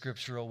be a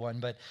scriptural one,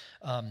 but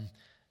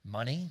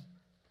money,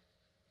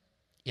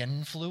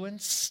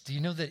 influence. Do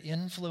you know that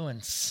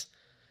influence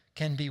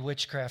can be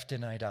witchcraft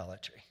and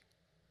idolatry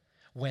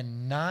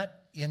when not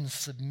in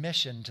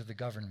submission to the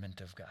government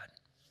of God?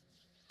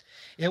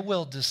 It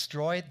will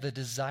destroy the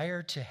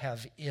desire to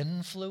have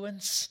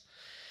influence.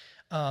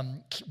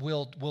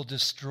 Will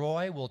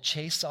destroy, will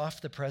chase off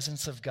the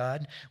presence of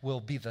God, will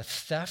be the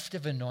theft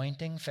of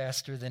anointing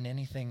faster than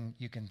anything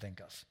you can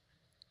think of.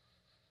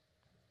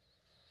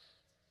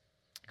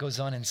 Goes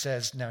on and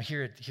says, now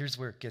here's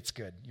where it gets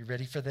good. You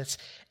ready for this?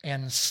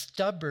 And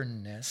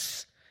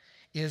stubbornness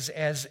is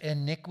as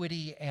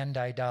iniquity and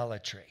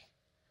idolatry.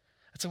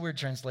 That's a weird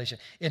translation.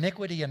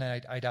 Iniquity and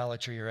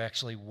idolatry are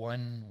actually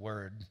one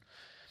word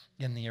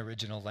in the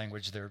original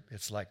language.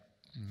 It's like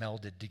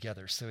melded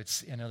together. So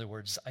it's, in other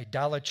words,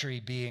 idolatry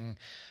being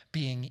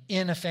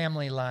in a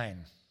family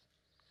line.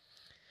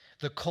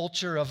 The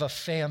culture of a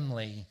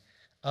family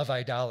of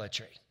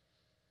idolatry.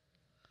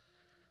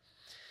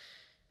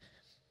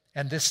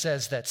 And this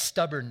says that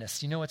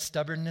stubbornness, you know what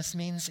stubbornness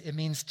means? It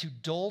means to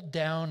dole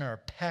down or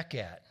peck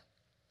at.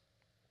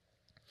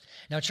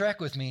 Now track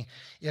with me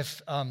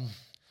if,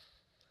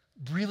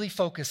 really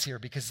focus here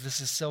because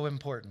this is so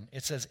important.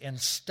 It says, and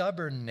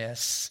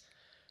stubbornness,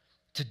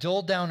 to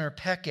dole down or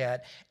peck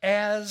at,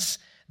 as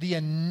the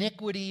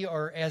iniquity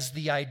or as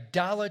the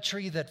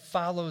idolatry that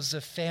follows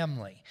a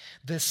family.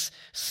 This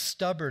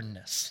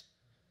stubbornness.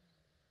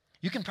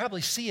 You can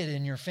probably see it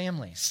in your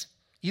families,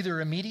 either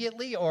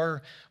immediately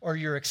or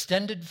your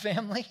extended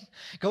family.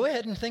 Go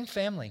ahead and think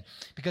family,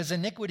 because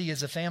iniquity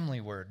is a family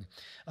word.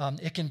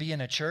 It can be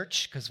in a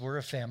church, because we're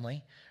a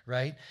family,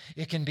 right?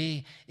 It can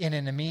be in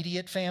an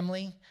immediate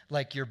family,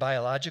 like your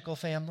biological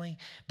family.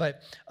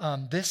 But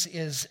this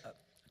is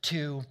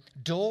to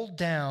dole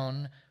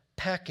down,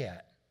 peck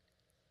at.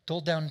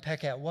 Dole down,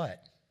 peck at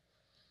what?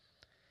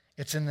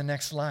 It's in the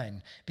next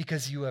line.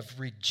 Because you have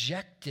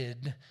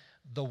rejected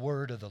the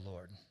word of the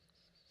Lord.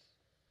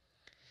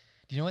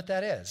 Do you know what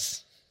that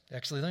is?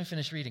 Actually, let me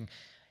finish reading.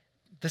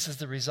 This is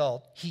the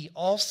result. He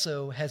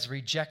also has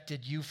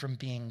rejected you from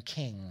being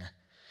king.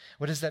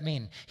 What does that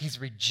mean? He's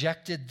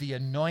rejected the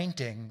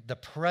anointing, the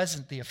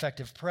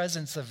effective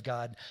presence of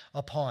God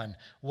upon.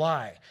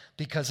 Why?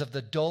 Because of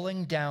the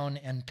doling down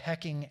and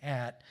pecking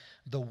at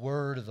the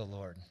word of the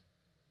Lord.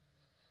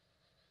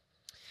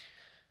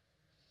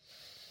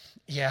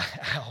 Yeah,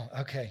 ow,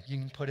 okay, you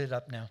can put it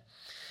up now.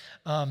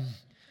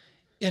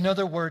 In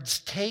other words,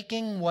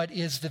 taking what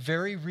is the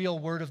very real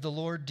word of the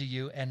Lord to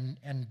you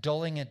and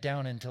dulling it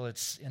down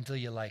until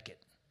you like it.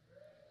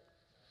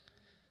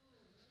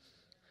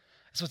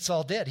 That's what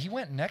Saul did. He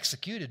went and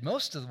executed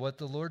most of what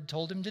the Lord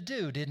told him to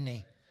do, didn't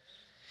he?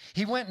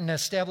 He went and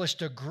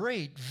established a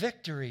great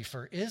victory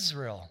for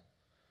Israel.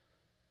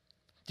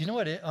 Do you know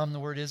what the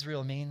word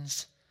Israel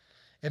means?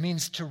 It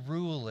means to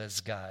rule as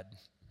God.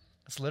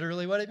 That's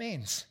literally what it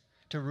means.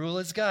 To rule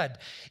as God.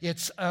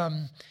 It's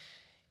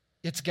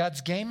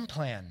God's game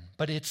plan,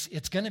 but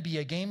it's going to be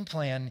a game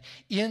plan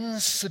in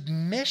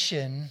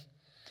submission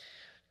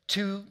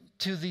to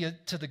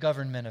the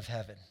government of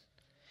heaven.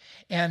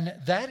 And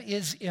that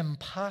is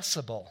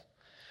impossible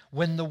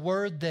when the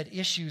word that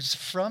issues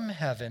from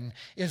heaven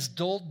is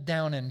doled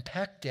down and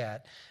pecked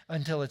at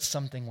until it's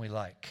something we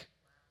like.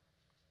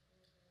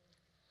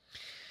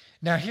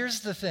 Now here's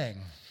the thing.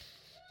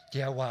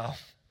 Yeah, wow.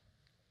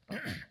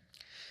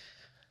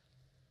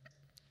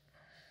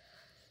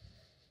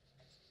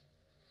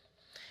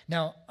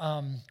 Now,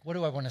 what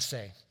do I want to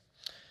say?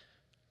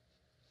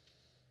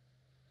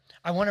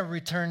 I want to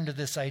return to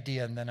this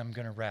idea and then I'm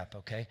going to wrap,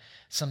 okay?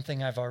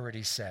 Something I've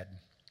already said.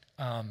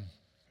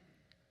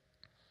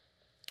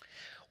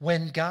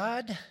 When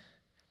God,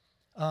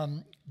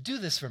 do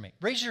this for me.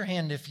 Raise your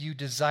hand if you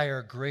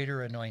desire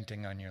greater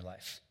anointing on your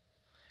life.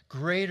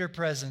 Greater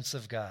presence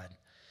of God.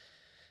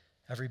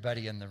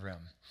 Everybody in the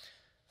room.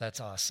 That's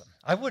awesome.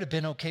 I would have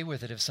been okay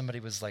with it if somebody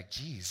was like,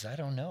 geez, I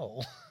don't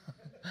know.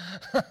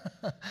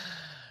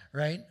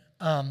 Right?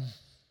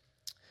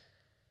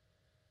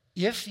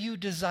 If you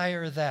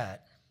desire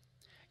that,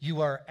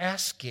 you are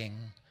asking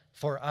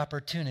for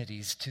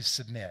opportunities to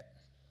submit.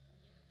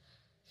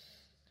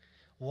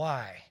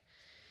 Why?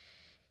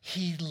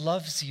 He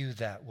loves you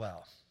that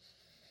well.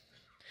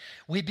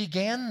 We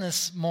began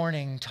this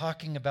morning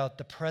talking about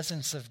the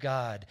presence of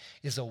God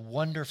is a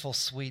wonderful,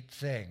 sweet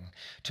thing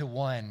to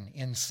one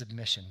in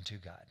submission to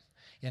God,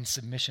 in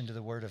submission to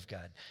the Word of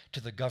God,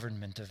 to the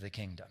government of the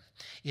kingdom.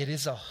 It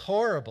is a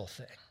horrible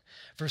thing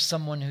for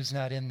someone who's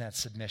not in that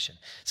submission.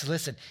 So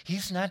listen,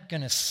 he's not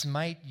going to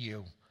smite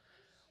you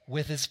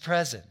with his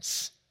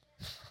presence.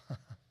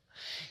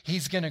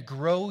 He's going to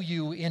grow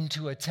you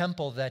into a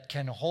temple that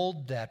can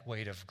hold that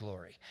weight of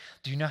glory.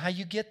 Do you know how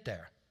you get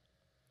there?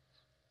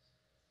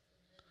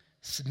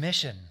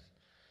 Submission.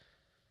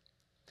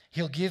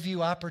 He'll give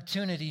you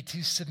opportunity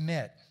to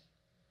submit.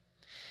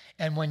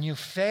 And when you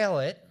fail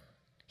it,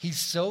 he's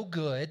so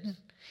good,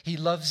 he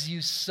loves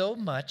you so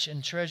much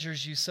and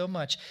treasures you so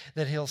much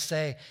that he'll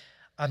say,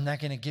 I'm not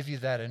going to give you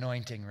that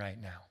anointing right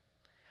now.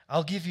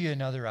 I'll give you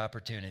another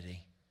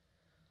opportunity.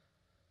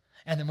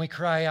 And then we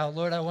cry out,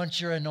 Lord, I want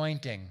your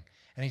anointing.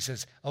 And he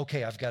says,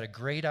 okay, I've got a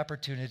great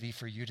opportunity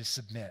for you to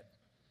submit.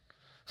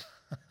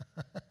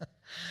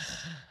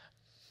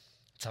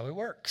 That's how it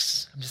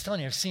works. I'm just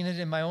telling you, I've seen it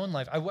in my own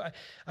life.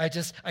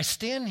 I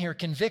stand here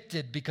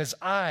convicted because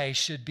I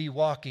should be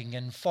walking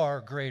in far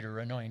greater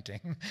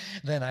anointing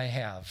than I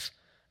have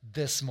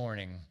this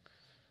morning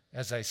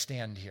as I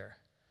stand here.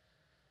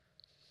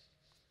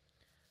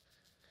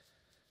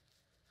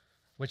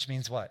 Which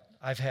means what?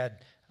 I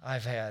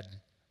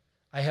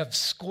have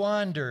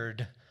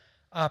squandered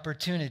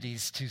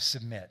opportunities to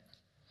submit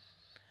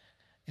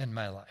in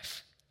my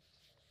life.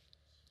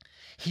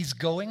 He's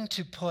going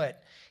to put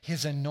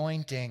his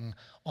anointing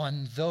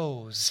on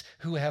those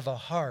who have a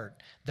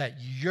heart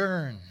that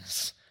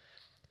yearns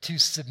to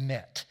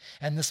submit.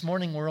 And this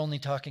morning we're only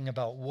talking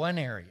about one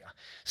area,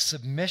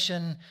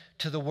 submission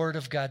to the word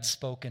of God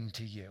spoken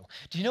to you.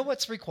 Do you know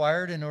what's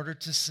required in order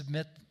to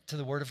submit to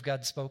the word of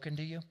God spoken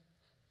to you?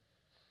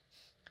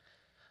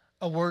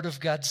 a word of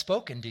God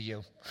spoken to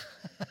you.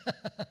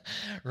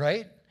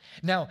 Right?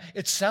 Now,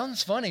 it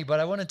sounds funny, but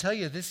I want to tell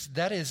you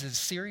that is as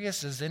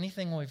serious as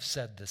anything we've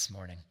said this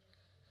morning.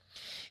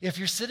 If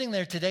you're sitting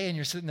there today and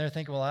you're sitting there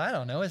thinking, well, I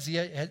don't know,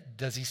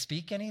 does he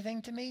speak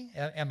anything to me?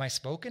 Am I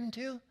spoken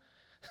to?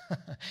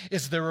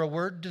 Is there a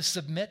word to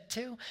submit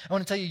to? I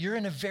want to tell you, you're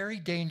in a very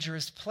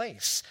dangerous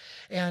place.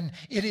 And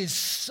it is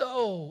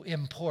so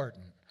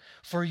important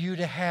for you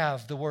to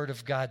have the word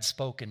of God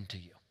spoken to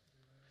you.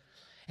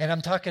 And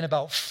I'm talking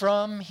about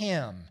from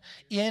him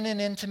in an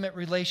intimate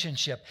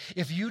relationship.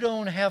 If you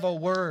don't have a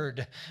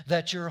word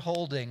that you're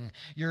holding,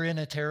 you're in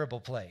a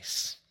terrible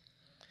place.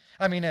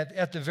 I mean,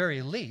 at the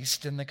very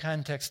least, in the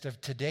context of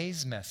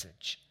today's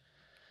message,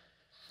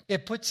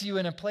 it puts you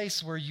in a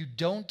place where you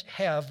don't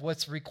have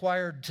what's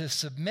required to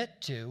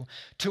submit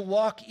to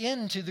walk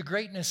into the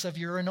greatness of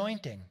your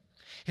anointing,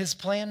 his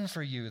plan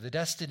for you, the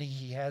destiny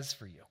he has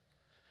for you.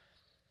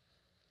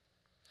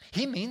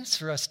 He means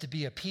for us to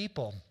be a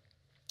people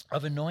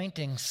of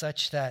anointing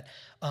such that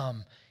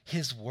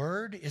his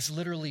word is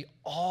literally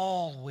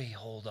all we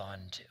hold on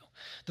to.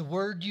 The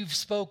word you've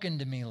spoken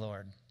to me,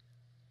 Lord.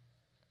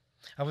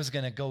 I was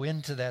going to go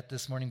into that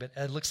this morning, but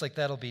it looks like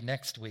that'll be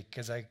next week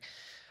because I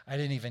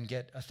didn't even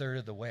get a third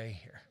of the way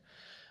here.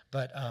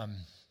 But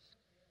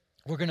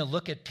we're going to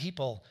look at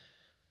people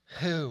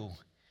who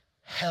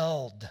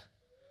held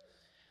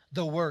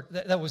the word.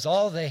 That was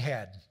all they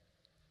had.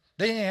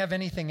 They didn't have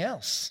anything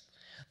else.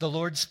 The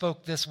Lord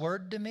spoke this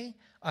word to me.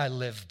 I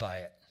live by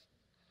it.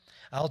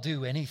 I'll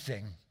do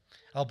anything.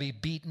 I'll be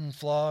beaten,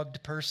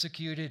 flogged,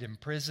 persecuted,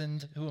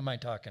 imprisoned. Who am I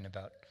talking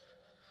about?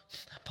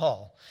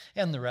 Paul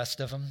and the rest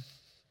of them.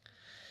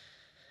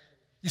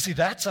 You see,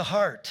 that's a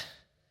heart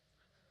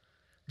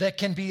that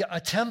can be a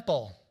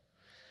temple,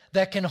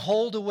 that can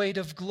hold a weight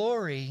of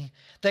glory,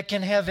 that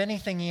can have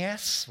anything he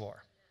asks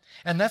for.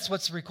 And that's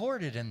what's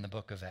recorded in the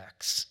book of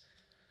Acts.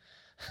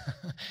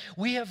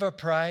 We have a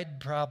pride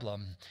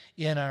problem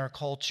in our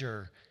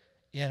culture,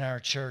 in our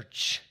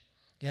church,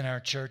 in our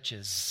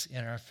churches,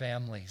 in our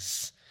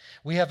families.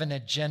 We have an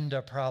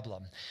agenda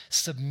problem.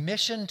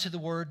 Submission to the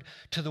word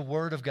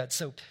of God.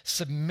 So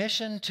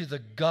submission to the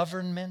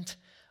government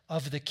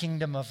of the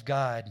kingdom of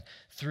God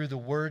through the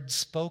word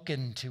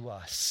spoken to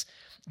us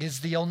is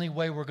the only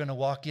way we're going to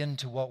walk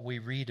into what we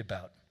read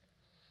about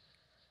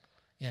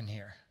in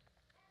here.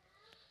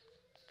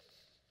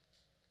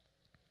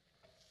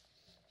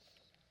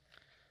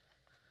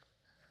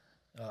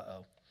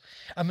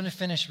 I'm going to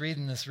finish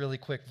reading this really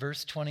quick.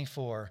 Verse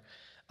 24.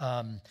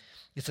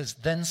 It says,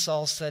 Then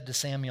Saul said to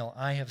Samuel,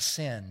 I have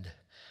sinned,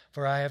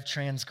 for I have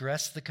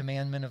transgressed the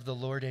commandment of the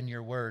Lord in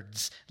your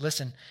words.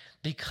 Listen,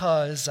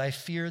 because I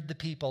feared the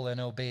people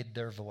and obeyed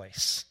their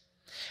voice.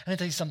 And I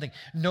tell you something,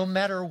 no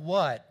matter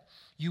what,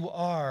 you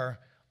are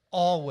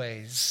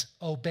always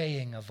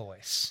obeying a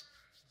voice.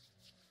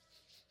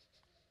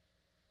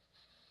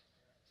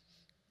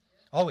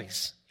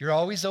 Always. You're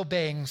always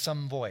obeying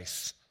some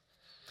voice,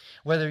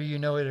 whether you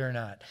know it or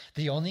not.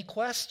 The only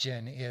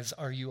question is,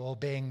 are you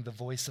obeying the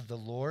voice of the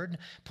Lord,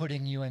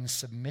 putting you in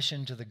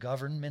submission to the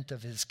government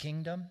of his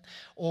kingdom,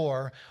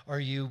 or are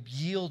you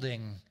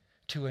yielding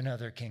to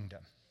another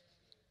kingdom?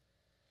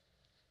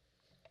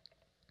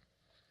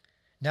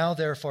 Now,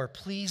 therefore,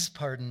 please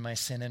pardon my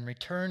sin and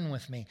return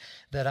with me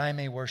that I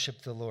may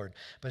worship the Lord.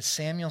 But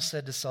Samuel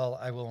said to Saul,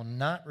 I will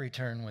not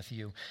return with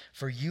you,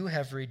 for you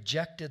have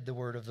rejected the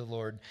word of the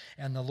Lord,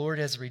 and the Lord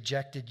has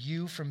rejected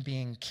you from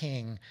being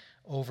king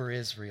over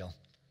Israel.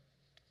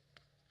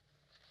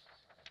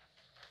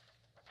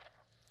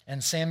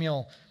 And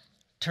Samuel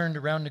turned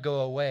around to go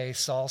away.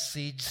 Saul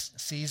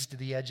seized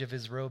the edge of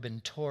his robe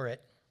and tore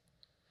it.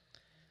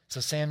 So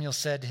Samuel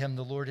said to him,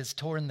 the Lord has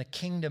torn the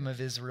kingdom of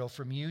Israel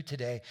from you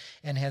today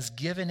and has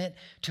given it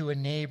to a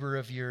neighbor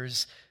of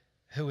yours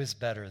who is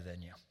better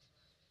than you.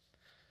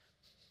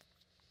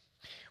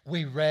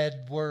 We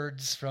read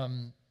words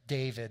from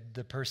David,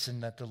 the person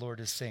that the Lord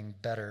is saying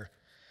better.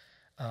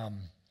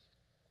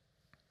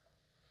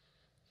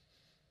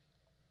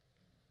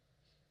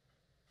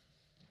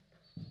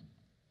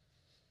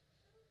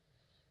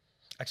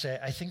 Actually,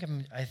 I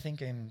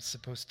think I'm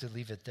supposed to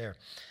leave it there.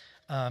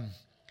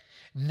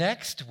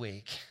 Next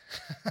week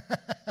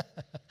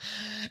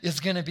is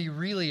going to be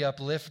really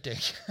uplifting.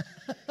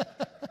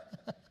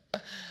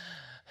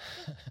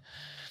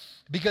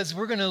 Because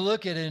we're going to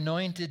look at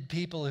anointed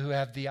people who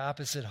have the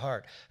opposite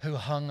heart, who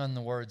hung on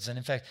the words. And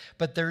in fact,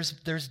 but there's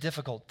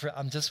difficult.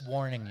 I'm just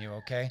warning you,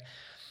 okay?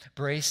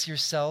 Brace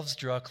yourselves,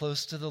 draw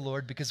close to the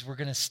Lord, because we're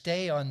going to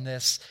stay on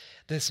this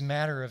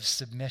matter of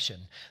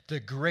submission.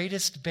 The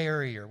greatest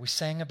barrier, we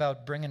sang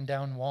about bringing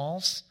down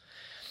walls.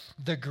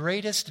 The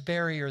greatest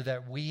barrier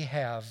that we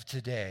have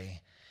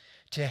today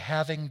to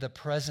having the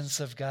presence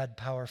of God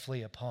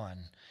powerfully upon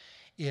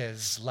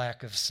is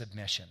lack of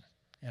submission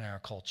in our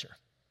culture.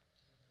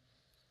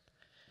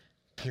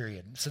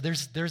 Period. So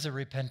there's a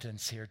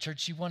repentance here.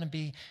 Church, do you want to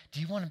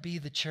be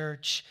the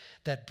church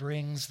that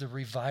brings the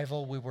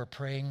revival we were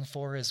praying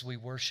for as we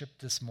worship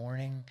this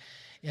morning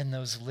in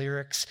those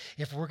lyrics.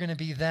 If we're going to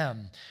be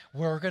them,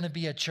 we're going to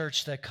be a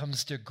church that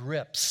comes to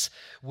grips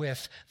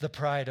with the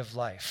pride of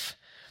life,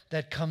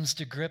 that comes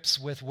to grips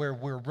with where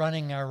we're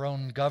running our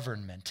own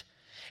government.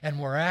 And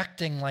we're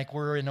acting like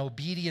we're in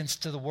obedience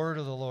to the word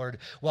of the Lord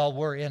while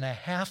we're in a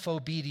half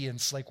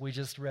obedience like we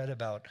just read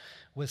about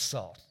with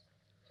Saul.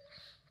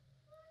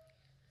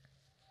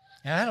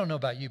 And I don't know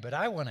about you, but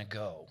I want to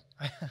go.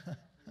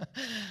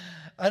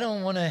 I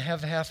don't want to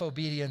have half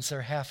obedience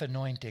or half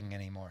anointing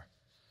anymore.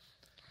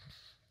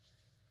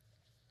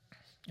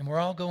 And we're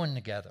all going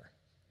together.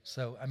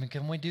 So,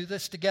 can we do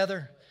this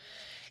together?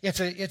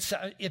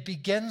 It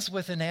begins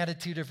with an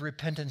attitude of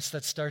repentance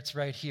that starts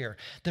right here.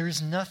 There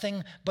is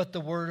nothing but the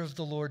word of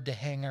the Lord to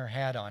hang our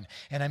hat on.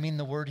 And I mean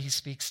the word he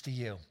speaks to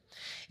you.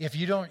 If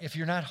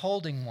you're not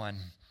holding one,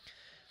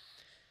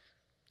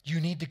 you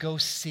need to go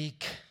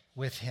seek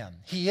with him.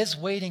 He is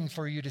waiting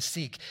for you to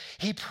seek.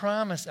 He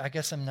promised, I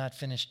guess I'm not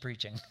finished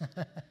preaching.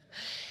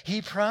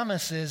 He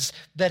promises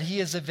that he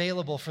is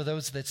available for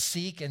those that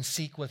seek and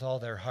seek with all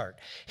their heart.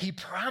 He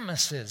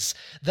promises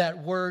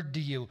that word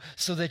to you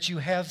so that you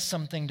have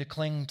something to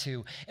cling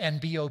to and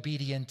be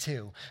obedient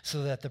to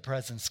so that the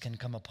presence can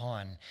come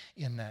upon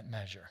in that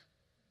measure.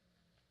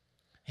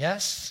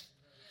 Yes?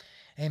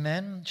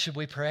 Amen? Should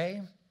we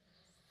pray?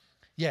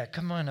 Yeah,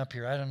 come on up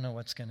here. I don't know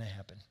what's going to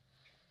happen.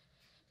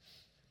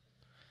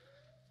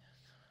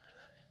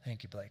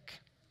 Thank you, Blake.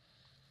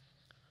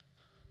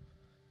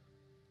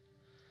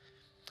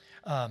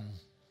 How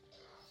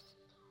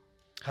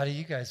do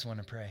you guys want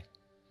to pray?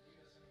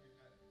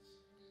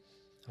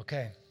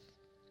 Okay.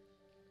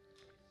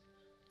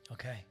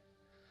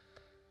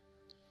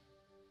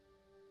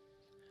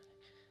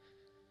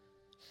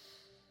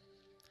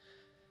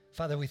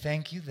 Father, we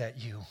thank you that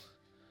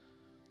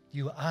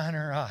you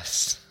honor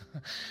us,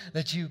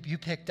 that you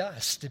picked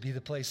us to be the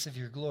place of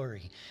your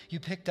glory. You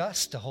picked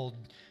us to hold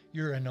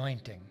your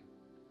anointing.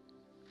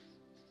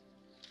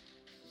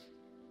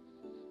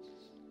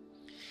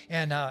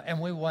 And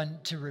we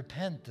want to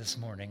repent this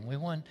morning. We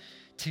want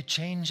to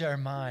change our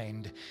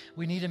mind.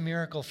 We need a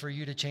miracle for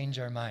you to change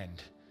our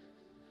mind.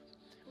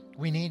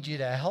 We need you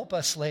to help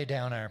us lay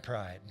down our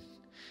pride.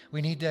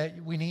 We need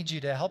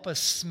you to help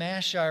us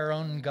smash our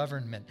own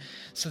government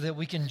so that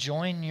we can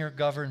join your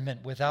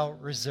government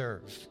without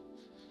reserve.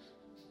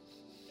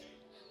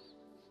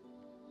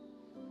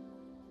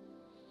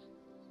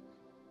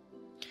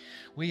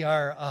 We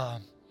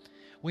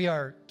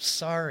are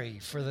sorry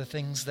for the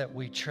things that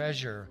we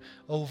treasure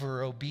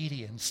over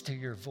obedience to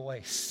your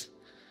voice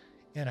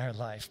in our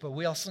life. But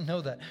we also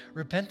know that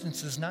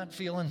repentance is not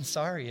feeling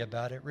sorry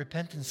about it.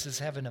 Repentance is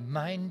having a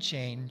mind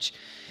change.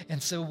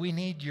 And so we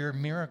need your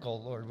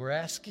miracle, Lord. We're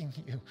asking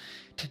you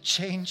to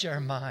change our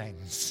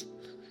minds.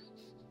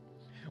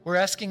 We're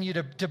asking you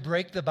to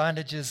break the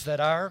bondages that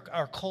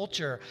our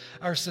culture,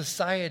 our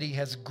society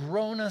has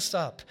grown us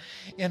up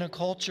in a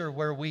culture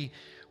where we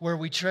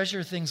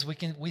treasure things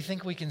we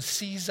think we can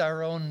seize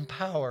our own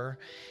power,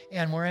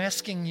 and we're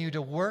asking you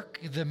to work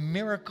the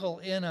miracle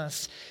in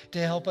us to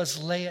help us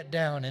lay it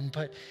down and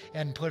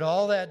put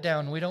all that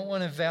down. We don't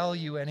want to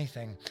value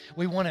anything.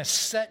 We want to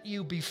set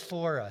you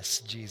before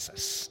us,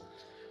 Jesus,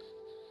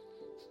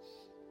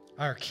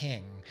 our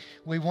King.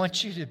 We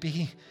want you to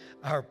be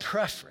our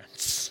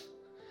preference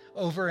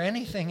over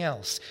anything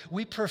else.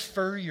 We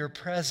prefer your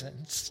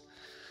presence.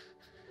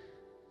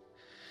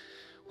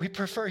 We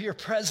prefer your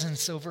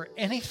presence over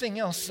anything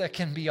else that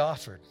can be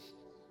offered.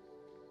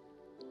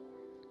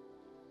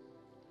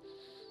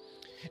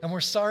 And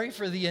we're sorry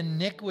for the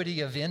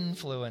iniquity of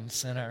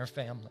influence in our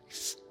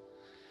families,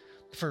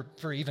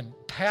 for even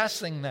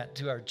passing that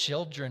to our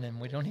children,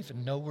 and we don't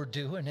even know we're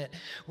doing it.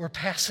 We're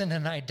passing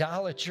an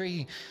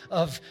idolatry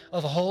of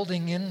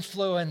holding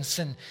influence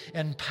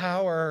and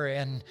power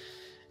and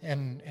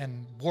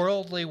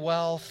worldly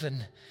wealth,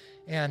 and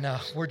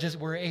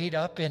we're ate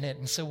up in it,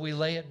 and so we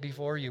lay it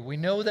before you. We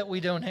know that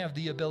we don't have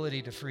the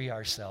ability to free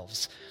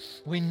ourselves.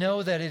 We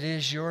know that it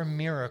is your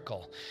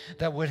miracle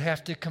that would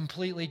have to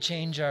completely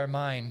change our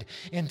mind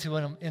into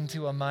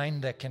a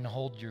mind that can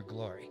hold your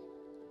glory.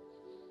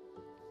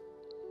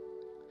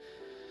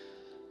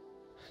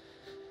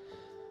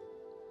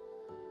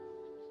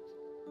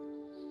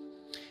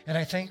 And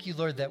I thank you,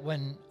 Lord, that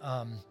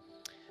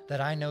that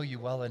I know you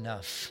well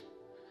enough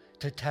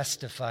to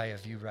testify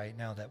of you right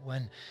now, that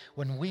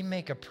when we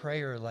make a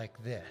prayer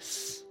like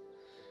this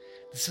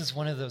is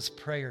one of those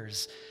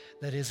prayers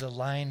that is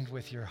aligned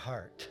with your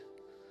heart.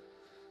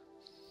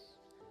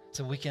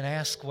 So we can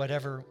ask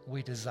whatever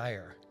we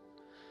desire,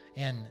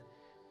 and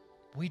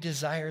we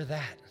desire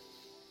that.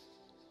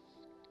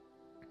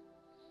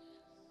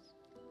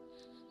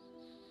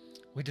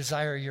 We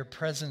desire your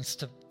presence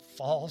to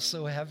fall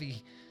so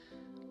heavy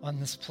on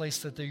this place,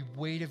 that the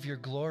weight of your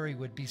glory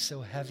would be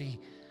so heavy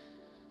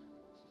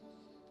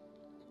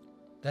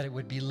that it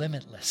would be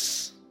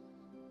limitless.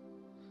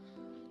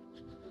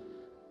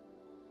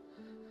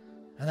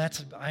 And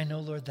I know,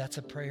 Lord, that's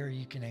a prayer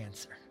you can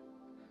answer.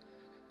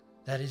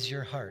 That is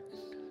your heart.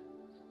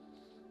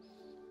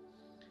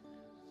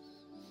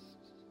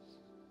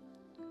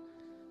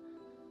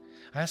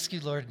 I ask you,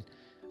 Lord,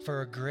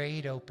 for a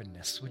great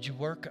openness. Would you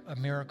work a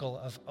miracle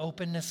of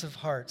openness of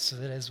heart so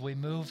that as we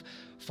move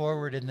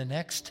forward in the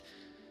next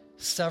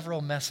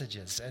several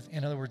messages,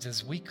 in other words,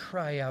 as we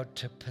cry out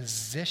to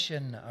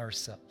position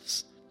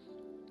ourselves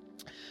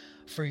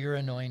for your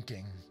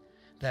anointing,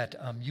 that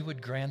you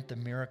would grant the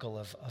miracle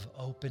of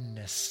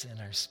openness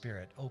in our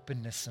spirit,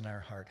 openness in our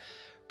heart.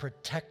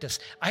 Protect us.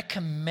 I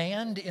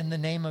command in the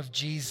name of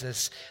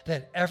Jesus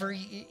that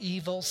every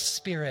evil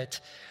spirit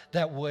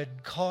that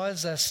would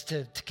cause us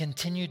to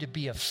continue to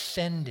be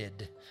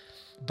offended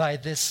by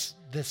this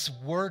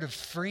word of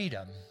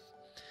freedom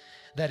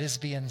that is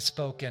being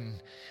spoken,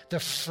 the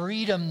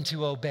freedom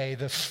to obey,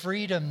 the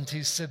freedom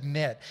to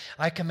submit.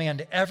 I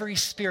command every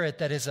spirit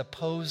that is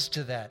opposed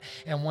to that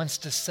and wants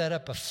to set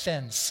up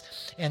offense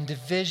and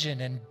division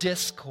and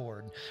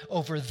discord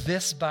over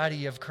this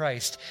body of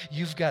Christ,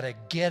 you've got to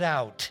get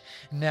out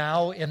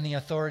now in the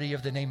authority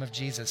of the name of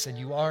Jesus, and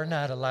you are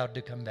not allowed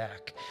to come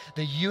back.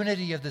 The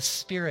unity of the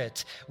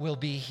Spirit will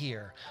be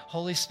here.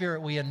 Holy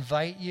Spirit, we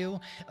invite you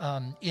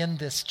in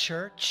this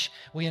church.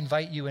 We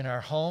invite you in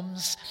our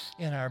homes,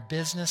 in our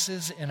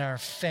businesses, in our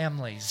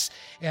families.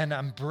 And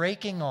I'm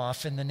breaking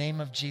off in the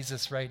name of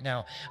Jesus right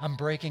now. I'm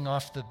breaking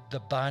off the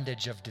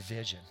bondage of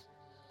division.